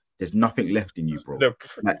sucked. There's nothing left in you, bro.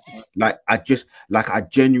 I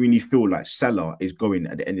genuinely feel like Salah is going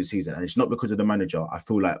at the end of the season, and it's not because of the manager. I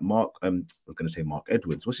feel like Mark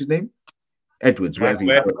Edwards. What's his name? Edwards. He won't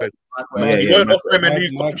offer him a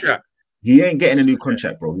new contract. He ain't getting a new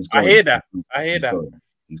contract, bro. I hear that.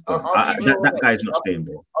 He's gone. That guy's not staying,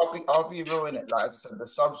 bro. I'll be real in it. Like as I said, the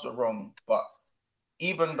subs are wrong, but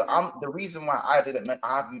even the reason why I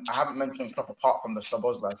haven't mentioned Klopp apart from the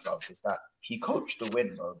Szbozo sub is that he coached the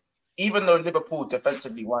win, bro. Even though Liverpool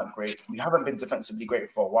defensively weren't great, we haven't been defensively great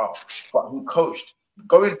for a while. But he coached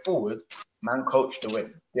going forward. Man coached the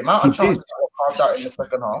win. The amount of chances that were carved out in the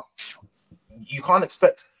second half, you can't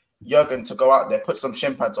expect Jurgen to go out there, put some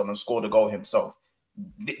shin pads on, and score the goal himself.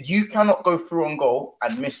 You cannot go through on goal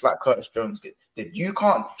and miss like Curtis Jones did. You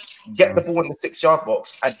can't get the ball in the 6-yard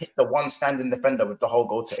box and hit the one standing defender with the whole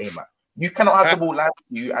goal to aim at. You cannot have the ball land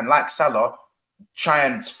you and like Salah try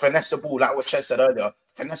and finesse the ball, like what Chez said earlier.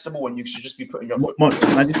 Finesse the ball when you should just be putting your foot.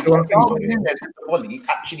 Darwin Nunes with the volley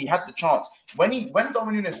actually had the chance. When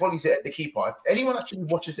Darwin Nunes volleys it at the keeper, if anyone actually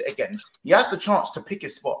watches it again, he has the chance to pick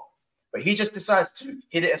his spot. But he just decides to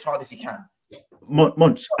hit it as hard as he can.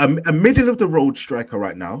 Monts, a middle of the road striker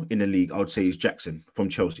right now in the league, I would say is Jackson from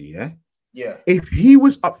Chelsea, yeah? Yeah. If he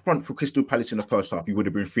was up front for Crystal Palace in the first half, he would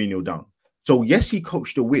have been 3-0 down. So yes, he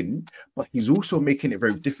coached a win, but he's also making it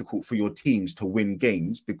very difficult for your teams to win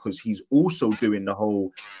games because he's also doing the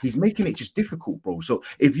whole. He's making it just difficult, bro. So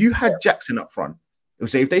if you had Jackson up front,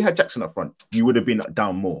 say if they had Jackson up front, you would have been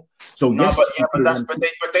down more. So no, yes, but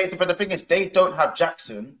the thing is, they don't have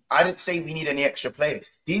Jackson. I didn't say we need any extra players.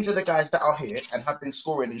 These are the guys that are here and have been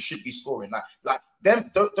scoring and should be scoring. Like them,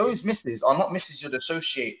 those misses are not misses you'd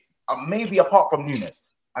associate. Maybe apart from Nunes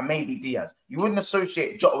and maybe Diaz, you wouldn't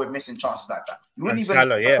associate Jota with missing chances like that. You wouldn't even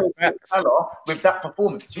associate Salah with that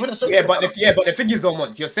performance. You wouldn't associate. But the thing is, though,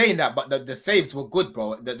 Monts, you're saying that, but the saves were good,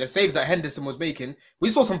 bro. The saves that Henderson was making, we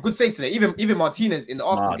saw some good saves today. Even Martinez in the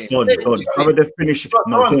Arsenal game. Some of the finishes.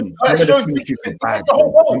 No,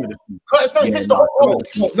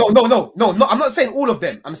 I'm not saying all of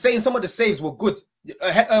them. I'm saying some of the saves were good.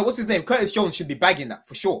 What's his name? Curtis Jones should be bagging that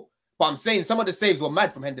for sure. But I'm saying some of the saves were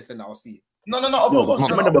mad from Henderson that I'll see. No. Some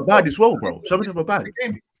of them are bad as well, bro. Some of them are bad.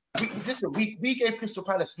 We gave Crystal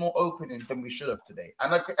Palace more openings than we should have today,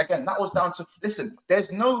 and again, that was down to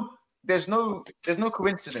There's no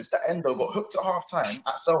coincidence that Endo got hooked at half time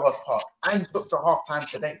at Selhurst Park and hooked at half time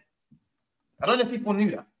today. I don't know if people knew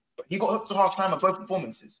that, but he got hooked at half time at both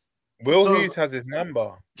performances. Will Hughes has his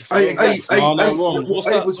number. Was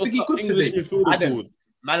Figgy good today?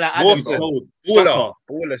 Baller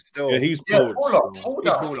still. Yeah, he's cold.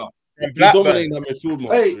 Baller. He's dominating that midfield,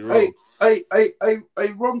 man. Hey,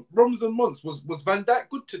 Roms and Monts, was Van Dijk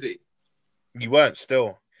good today? You weren't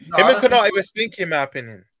still. Him and Konate were stinking, in my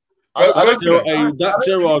opinion. That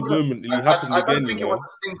Gerrard moment happened again. I don't think it was a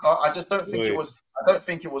stinker. I just don't think it was. I don't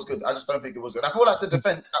think it was good. I just don't think it was good. I feel like the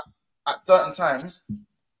defense at certain times,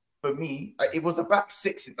 for me, it was the back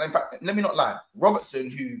six. In fact, let me not lie.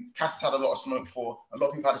 Robertson, who Cass had a lot of smoke for, a lot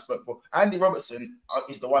of people had a smoke for. Andy Robertson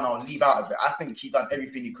is the one I'll leave out of it. I think he done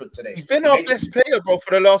everything he could today. He's been our best player, bro,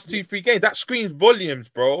 for the last 2-3 games. That screams volumes,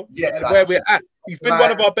 bro. Yeah, where we're at. He's been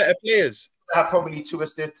one of our better players. Had probably 2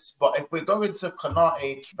 assists, but if we're going to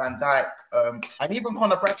Konate, Van Dijk, and even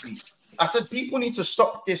Conor Bradley, I said people need to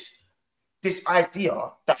stop this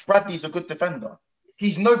idea that Bradley's a good defender.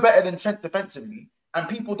 He's no better than Trent defensively, and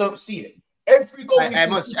people don't see it. Every goal.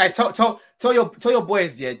 Tell your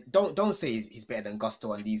boys, yeah. Don't say he's better than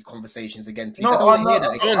Gusto on these conversations again, please. No, I don't want to hear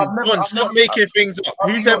that again. Stop making things up.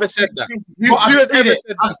 Who's ever said that?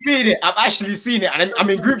 I've seen it. I've actually seen it, and I'm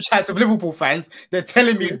in group chats of Liverpool fans. They're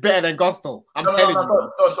telling me it's better than Gusto. I'm telling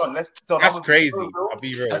you. That's crazy. I'll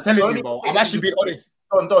be real. I'm telling you, bro. I'm actually being honest.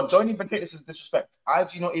 Don't even take this as disrespect. I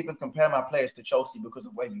do not even compare my players to Chelsea because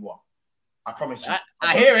of where you are. I promise you.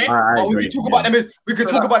 I hear it. We can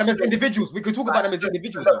talk about them as individuals. We could talk about them as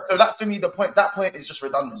individuals. So that to me, that point is just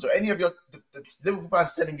redundant. So any of the Liverpool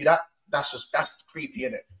fans telling you that's creepy,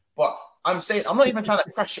 innit? But I'm saying I'm not even trying to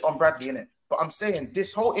crash it on Bradley, innit? But I'm saying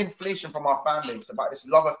this whole inflation from our fan base about this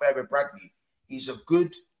love affair with Bradley, he's a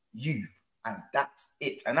good youth, and that's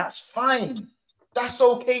it, and that's fine. That's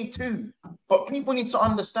okay too. But people need to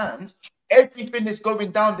understand everything is going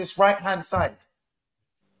down this right-hand side.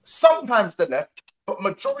 Sometimes the left, but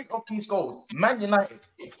majority of these goals, Man United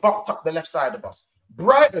fucked up the left side of us.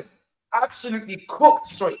 Brighton absolutely cooked.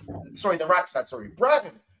 Sorry, the right side. Sorry,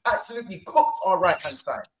 Brighton absolutely cooked our right-hand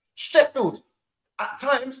side. Sheffield at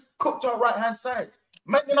times cooked our right-hand side.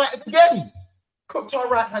 Man United again cooked our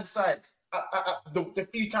right-hand side the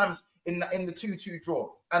few times in the 2-2 draw.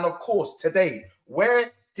 And of course, today,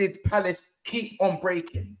 where did Palace keep on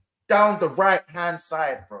breaking? Down the right-hand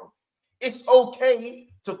side, bro. It's okay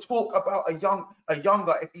to talk about a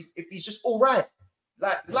younger if he's just all right.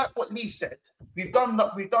 Like what Lee said, we've done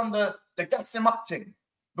the gas him up thing.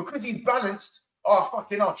 Because he's balanced,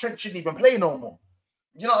 Trent shouldn't even play no more.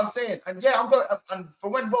 You know what I'm saying? And yeah, and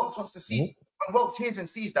for when Welks wants to see, when Welks hears and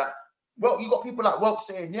sees that, well, you got people like Welks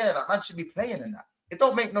saying, yeah, that man should be playing in that. It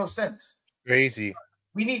don't make no sense. Crazy.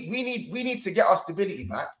 We need to get our stability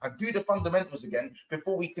back and do the fundamentals again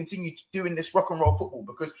before we continue doing this rock and roll football.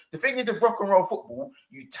 Because the thing is with rock and roll football,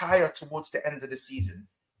 you tire towards the end of the season.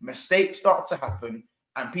 Mistakes start to happen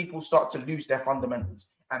and people start to lose their fundamentals.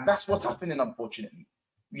 And that's what's happening, unfortunately.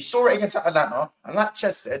 We saw it against Atlanta, and like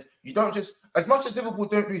Ches said, you don't just, as much as Liverpool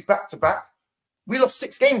don't lose back-to-back, we lost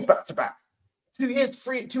 6 games back-to-back.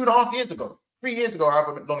 2.5 years ago. 3 years ago,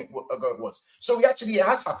 however long ago it was. So it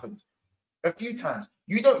has happened a few times.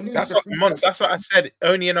 You don't lose. That's what I said.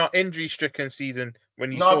 Only in our injury-stricken season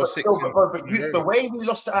when you saw 6. The way we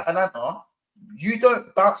lost to Atlanta, you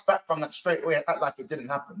don't bounce back from that straight away and act like it didn't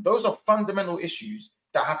happen. Those are fundamental issues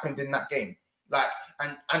that happened in that game.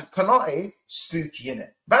 And Konate, spooky,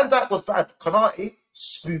 innit? Van Dijk was bad. Konate,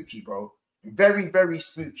 spooky, bro. Very, very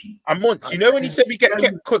spooky. And Monts, you know when you said we get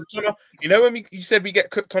cooked on our, you said we get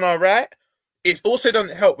cooked on our right? it also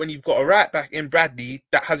doesn't help when you've got a right back in Bradley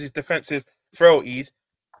that has his defensive frailties.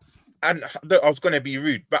 And I was going to be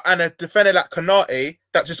rude, but and a defender like Konate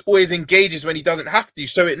that just always engages when he doesn't have to,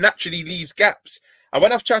 so it naturally leaves gaps. And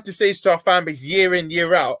when I've tried to say this to our fan base year in,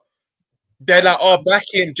 year out, they're like, "Oh, back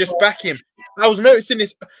him, just back him." I was noticing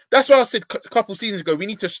this. That's why I said a couple seasons ago, we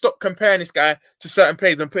need to stop comparing this guy to certain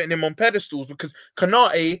players and putting him on pedestals, because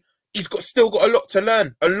Konate, he's still got a lot to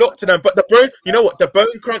learn, But the bone, you know what? The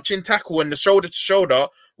bone crunching tackle and the shoulder to shoulder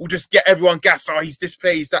will just get everyone gassed. Oh, he's this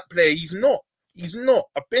player, he's that player. He's not. He's not.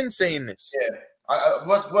 I've been saying this. Yeah.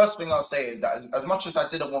 Worst thing I'll say is that as much as I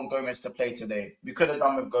didn't want Gomez to play today, we could have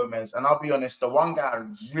done with Gomez. And I'll be honest, the one guy I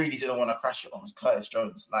really didn't want to crash it on was Curtis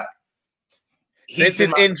Jones. Like, since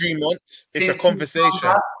his injury months, it's a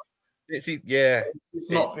conversation. It's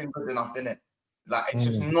not been good enough, innit? Like, it's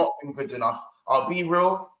just not been good enough. I'll be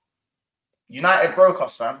real. United broke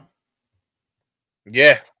us, fam.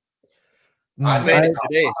 Yeah. I said it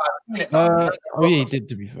today. Oh yeah, he did,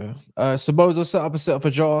 to be fair. Szbozo set up a set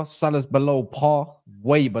for Jar. Salah's below par,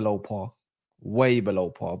 way below par.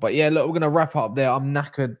 But yeah, look, we're gonna wrap up there. I'm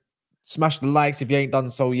knackered. Smash the likes if you ain't done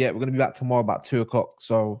so yet. We're gonna be back tomorrow about 2 o'clock.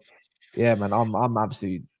 So yeah, man, I'm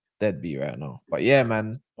absolutely dead beat right now. But yeah,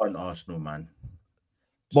 man. On Arsenal, man.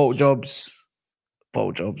 Bolt jobs.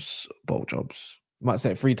 Might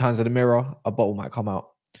say it 3 times in the mirror. A bottle might come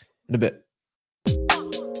out in a bit.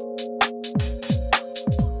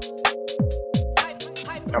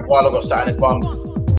 And Paulo got sat in his bum.